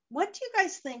 What do you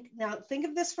guys think? Now, think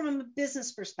of this from a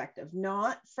business perspective,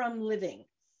 not from a living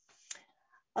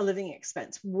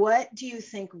expense. What do you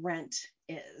think rent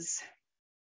is?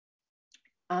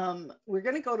 We're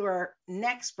going to go to our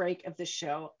next break of the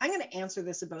show. I'm going to answer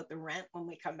this about the rent when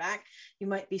we come back. You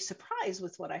might be surprised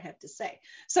with what I have to say.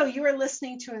 So you are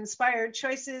listening to Inspired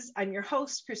Choices. I'm your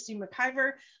host, Christine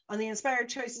McIver, on the Inspired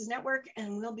Choices Network,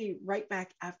 and we'll be right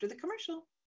back after the commercial.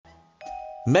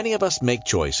 Many of us make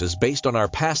choices based on our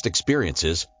past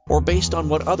experiences or based on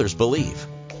what others believe.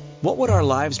 What would our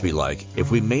lives be like if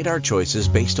we made our choices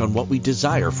based on what we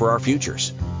desire for our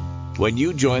futures? When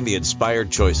you join the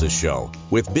Inspired Choices show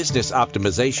with business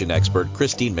optimization expert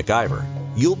Christine McIver,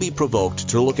 you'll be provoked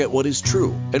to look at what is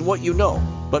true and what you know,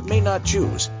 but may not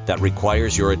choose, that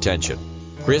requires your attention.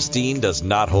 Christine does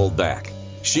not hold back.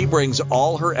 She brings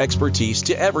all her expertise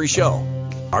to every show.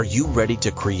 Are you ready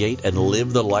to create and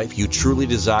live the life you truly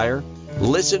desire?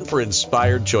 Listen for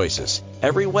Inspired Choices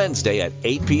every Wednesday at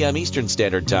 8 p.m. Eastern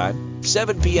Standard Time,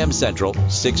 7 p.m. Central,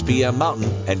 6 p.m.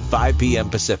 Mountain, and 5 p.m.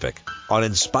 Pacific on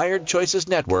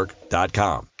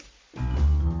InspiredChoicesNetwork.com.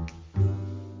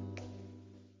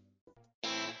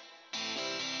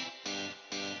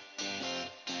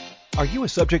 Are you a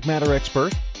subject matter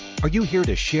expert? Are you here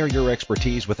to share your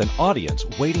expertise with an audience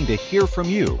waiting to hear from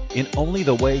you in only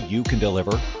the way you can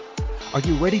deliver? Are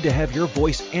you ready to have your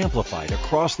voice amplified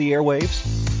across the airwaves?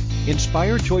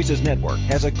 Inspired Choices Network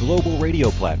has a global radio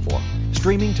platform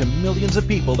streaming to millions of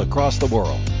people across the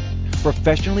world.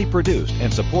 Professionally produced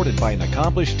and supported by an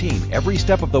accomplished team every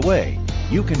step of the way,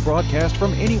 you can broadcast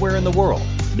from anywhere in the world,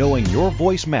 knowing your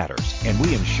voice matters, and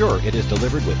we ensure it is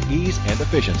delivered with ease and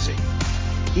efficiency.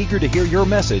 Eager to hear your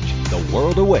message, the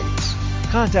world awaits.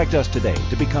 Contact us today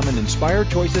to become an Inspired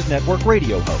Choices Network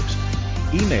radio host.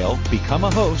 Email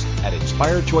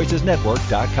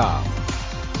becomeahost@inspiredchoicesnetwork.com.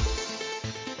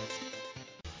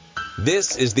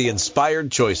 This is the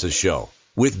Inspired Choices Show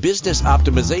with business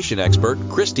optimization expert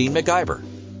Christine McIver.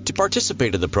 To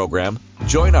participate in the program,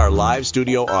 join our live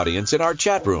studio audience in our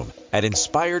chat room at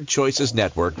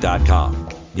InspiredChoicesNetwork.com.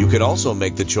 You can also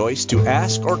make the choice to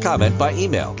ask or comment by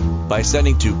email by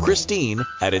sending to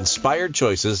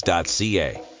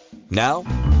Christine@InspiredChoices.ca. Now,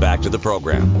 back to the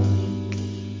program.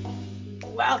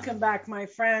 Welcome back, my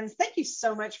friends. Thank you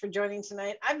so much for joining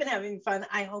tonight. I've been having fun.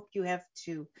 I hope you have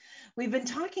too. We've been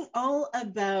talking all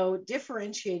about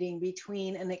differentiating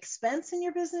between an expense in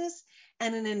your business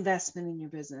and an investment in your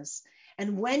business.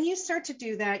 And when you start to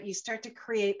do that, you start to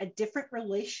create a different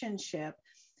relationship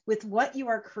with what you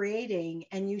are creating,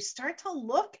 and you start to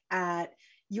look at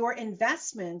your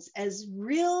investments as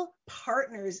real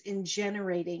partners in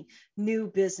generating new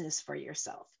business for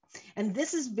yourself. And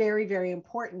this is very, very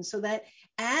important, so that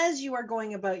as you are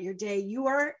going about your day, you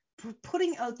are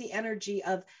putting out the energy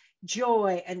of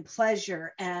joy and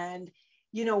pleasure and,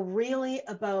 really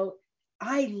about,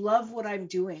 I love what I'm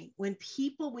doing. When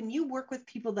you work with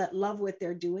people that love what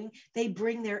they're doing, they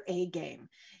bring their A game.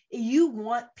 You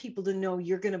want people to know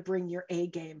you're going to bring your A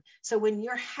game. So when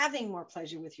you're having more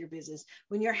pleasure with your business,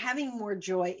 when you're having more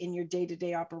joy in your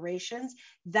day-to-day operations,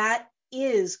 that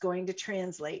is going to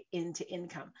translate into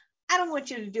income. I don't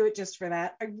want you to do it just for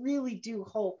that. I really do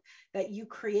hope that you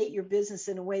create your business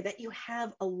in a way that you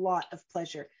have a lot of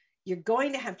pleasure. You're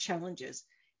going to have challenges.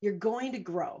 You're going to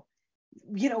grow.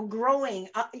 Growing,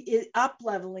 up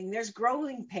leveling, there's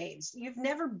growing pains. You've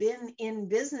never been in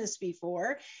business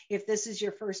before. If this is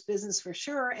your first business, for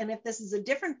sure. And if this is a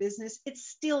different business, it's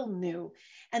still new.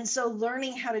 And so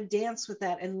learning how to dance with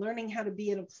that and learning how to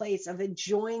be in a place of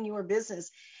enjoying your business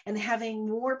and having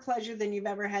more pleasure than you've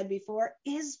ever had before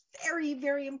is very,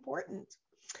 very important.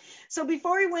 So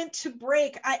before we went to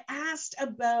break, I asked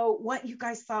about what you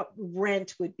guys thought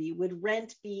rent would be. Would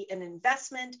rent be an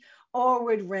investment, or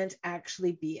would rent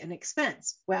actually be an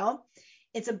expense? Well,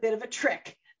 it's a bit of a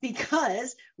trick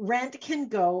because rent can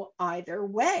go either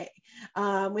way.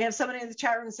 We have somebody in the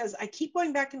chat room that says, I keep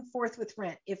going back and forth with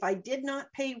rent. If I did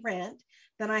not pay rent,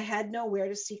 then I had nowhere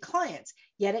to see clients,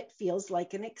 yet it feels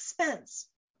like an expense.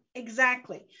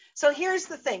 Exactly. So here's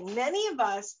the thing. Many of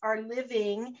us are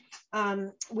living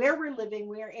where we're living.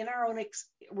 We're in our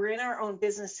own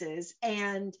businesses,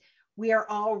 and we are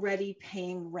already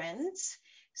paying rent.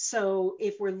 So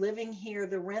if we're living here,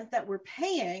 the rent that we're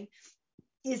paying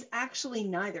is actually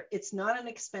neither. It's not an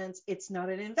expense. It's not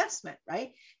an investment,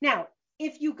 right? Now,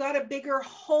 if you got a bigger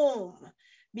home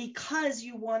because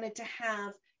you wanted to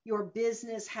have your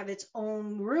business have its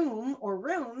own room or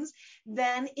rooms,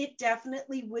 then it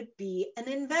definitely would be an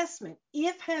investment.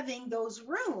 If having those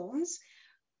rooms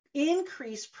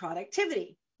increase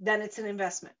productivity, then it's an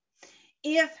investment.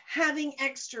 If having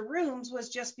extra rooms was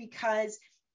just because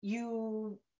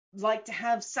you like to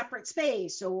have separate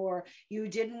space, or you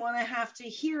didn't want to have to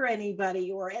hear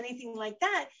anybody or anything like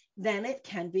that, then it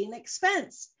can be an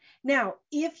expense. Now,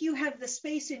 if you have the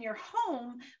space in your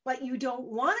home, but you don't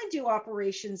want to do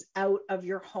operations out of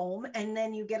your home, and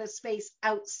then you get a space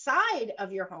outside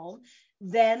of your home,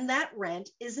 then that rent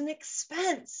is an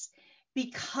expense,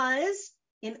 because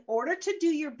in order to do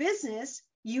your business,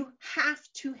 you have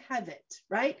to have it,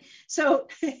 right? So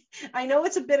I know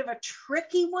it's a bit of a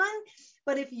tricky one,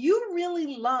 but if you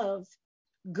really love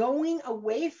going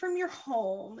away from your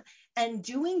home and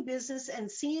doing business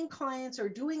and seeing clients or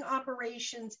doing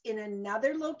operations in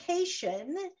another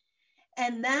location,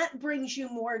 and that brings you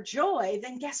more joy,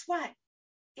 then guess what?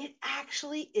 It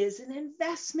actually is an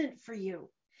investment for you.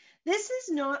 This is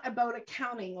not about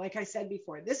accounting, like I said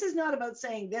before. This is not about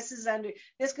saying this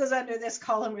goes under this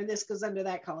column or this goes under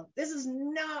that column. This is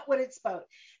not what it's about.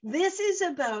 This is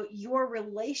about your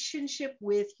relationship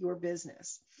with your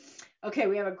business. Okay,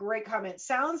 we have a great comment.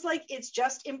 Sounds like it's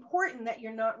just important that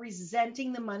you're not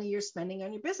resenting the money you're spending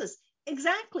on your business.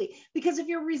 Exactly. Because if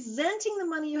you're resenting the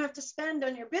money you have to spend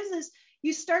on your business,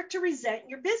 you start to resent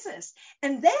your business.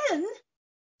 And then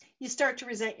you start to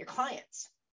resent your clients.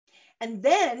 And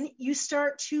then you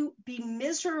start to be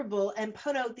miserable and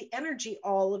put out the energy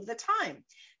all of the time.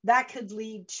 That could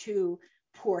lead to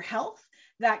poor health.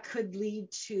 That could lead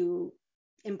to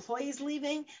employees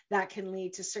leaving. That can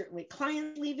lead to certainly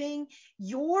clients leaving.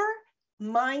 Your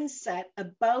mindset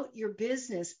about your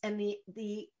business and the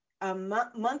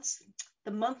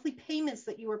monthly payments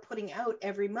that you are putting out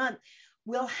every month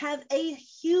will have a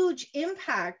huge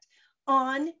impact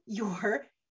on your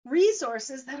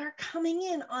resources that are coming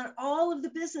in, on all of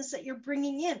the business that you're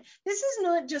bringing in. This is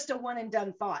not just a one and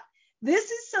done thought.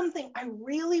 This is something I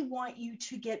really want you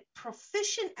to get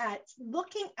proficient at,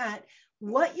 looking at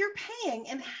what you're paying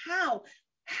and how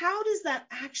does that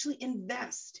actually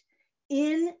invest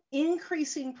in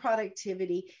increasing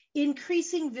productivity,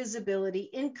 increasing visibility,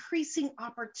 increasing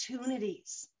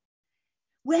opportunities.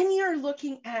 When you're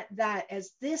looking at that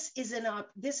as this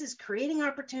is creating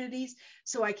opportunities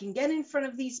so I can get in front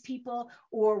of these people,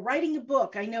 or writing a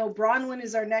book. I know Bronwyn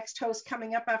is our next host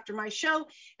coming up after my show,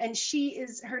 and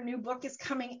her new book is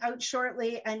coming out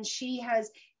shortly, and she has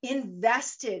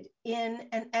invested in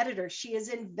an editor. She has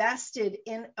invested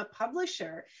in a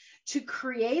publisher to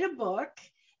create a book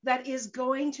that is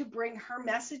going to bring her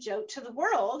message out to the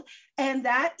world, and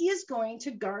that is going to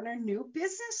garner new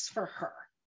business for her.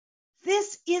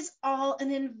 This is all an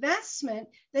investment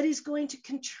that is going to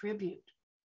contribute.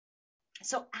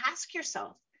 So ask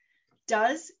yourself,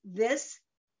 does this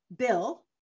bill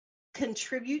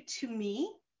contribute to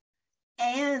me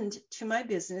and to my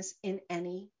business in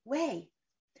any way?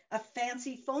 A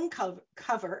fancy phone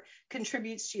cover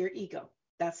contributes to your ego.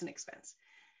 That's an expense,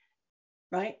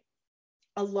 right?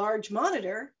 A large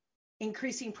monitor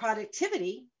increasing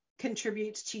productivity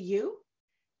contributes to you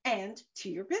and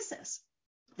to your business.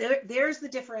 There's the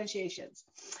differentiations.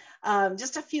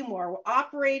 Just a few more.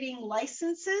 Operating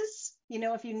licenses.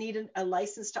 If you need a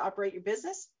license to operate your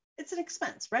business, it's an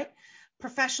expense, right?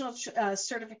 Professional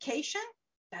certification,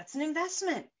 that's an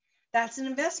investment. That's an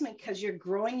investment because you're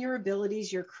growing your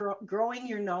abilities, you're growing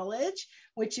your knowledge,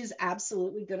 which is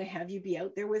absolutely going to have you be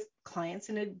out there with clients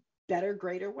in a better,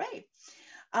 greater way.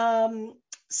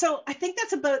 So I think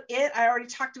that's about it. I already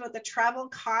talked about the travel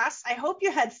costs. I hope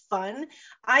you had fun.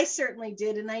 I certainly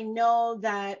did. And I know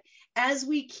that as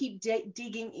we keep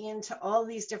digging into all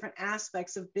these different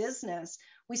aspects of business,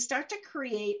 we start to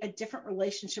create a different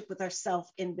relationship with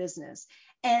ourselves in business.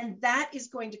 And that is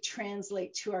going to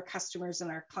translate to our customers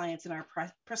and our clients and our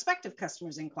prospective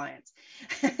customers and clients.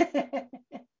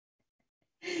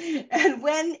 And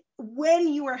when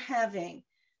you are having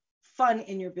fun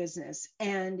in your business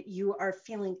and you are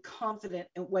feeling confident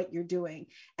in what you're doing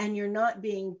and you're not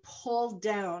being pulled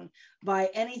down by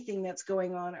anything that's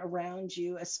going on around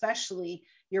you, especially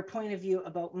your point of view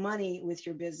about money with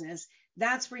your business,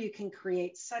 that's where you can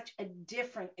create such a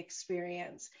different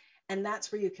experience. And that's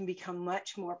where you can become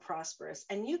much more prosperous.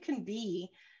 And you can be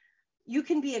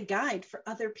a guide for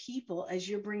other people as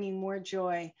you're bringing more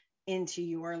joy into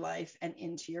your life and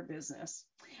into your business.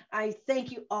 I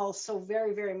thank you all so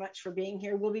very, very much for being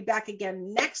here. We'll be back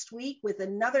again next week with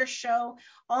another show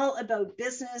all about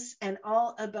business and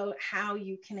all about how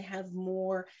you can have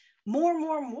more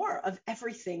of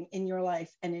everything in your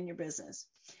life and in your business.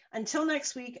 Until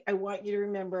next week, I want you to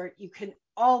remember you can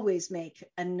always make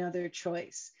another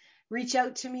choice. Reach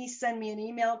out to me, send me an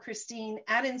email,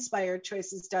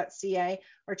 Christine@inspiredchoices.ca,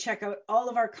 or check out all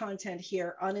of our content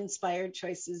here on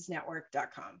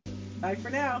inspiredchoicesnetwork.com. Bye for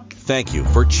now. Thank you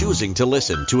for choosing to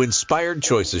listen to Inspired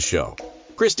Choices Show.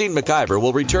 Christine McIver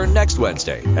will return next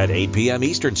Wednesday at 8 p.m.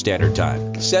 Eastern Standard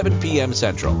Time, 7 p.m.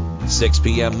 Central, 6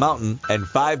 p.m. Mountain, and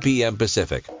 5 p.m.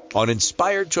 Pacific on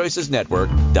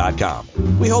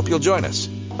InspiredChoicesNetwork.com. We hope you'll join us.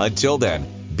 Until then,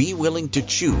 be willing to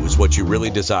choose what you really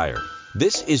desire.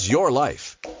 This is your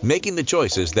life, making the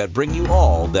choices that bring you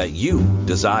all that you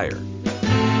desire.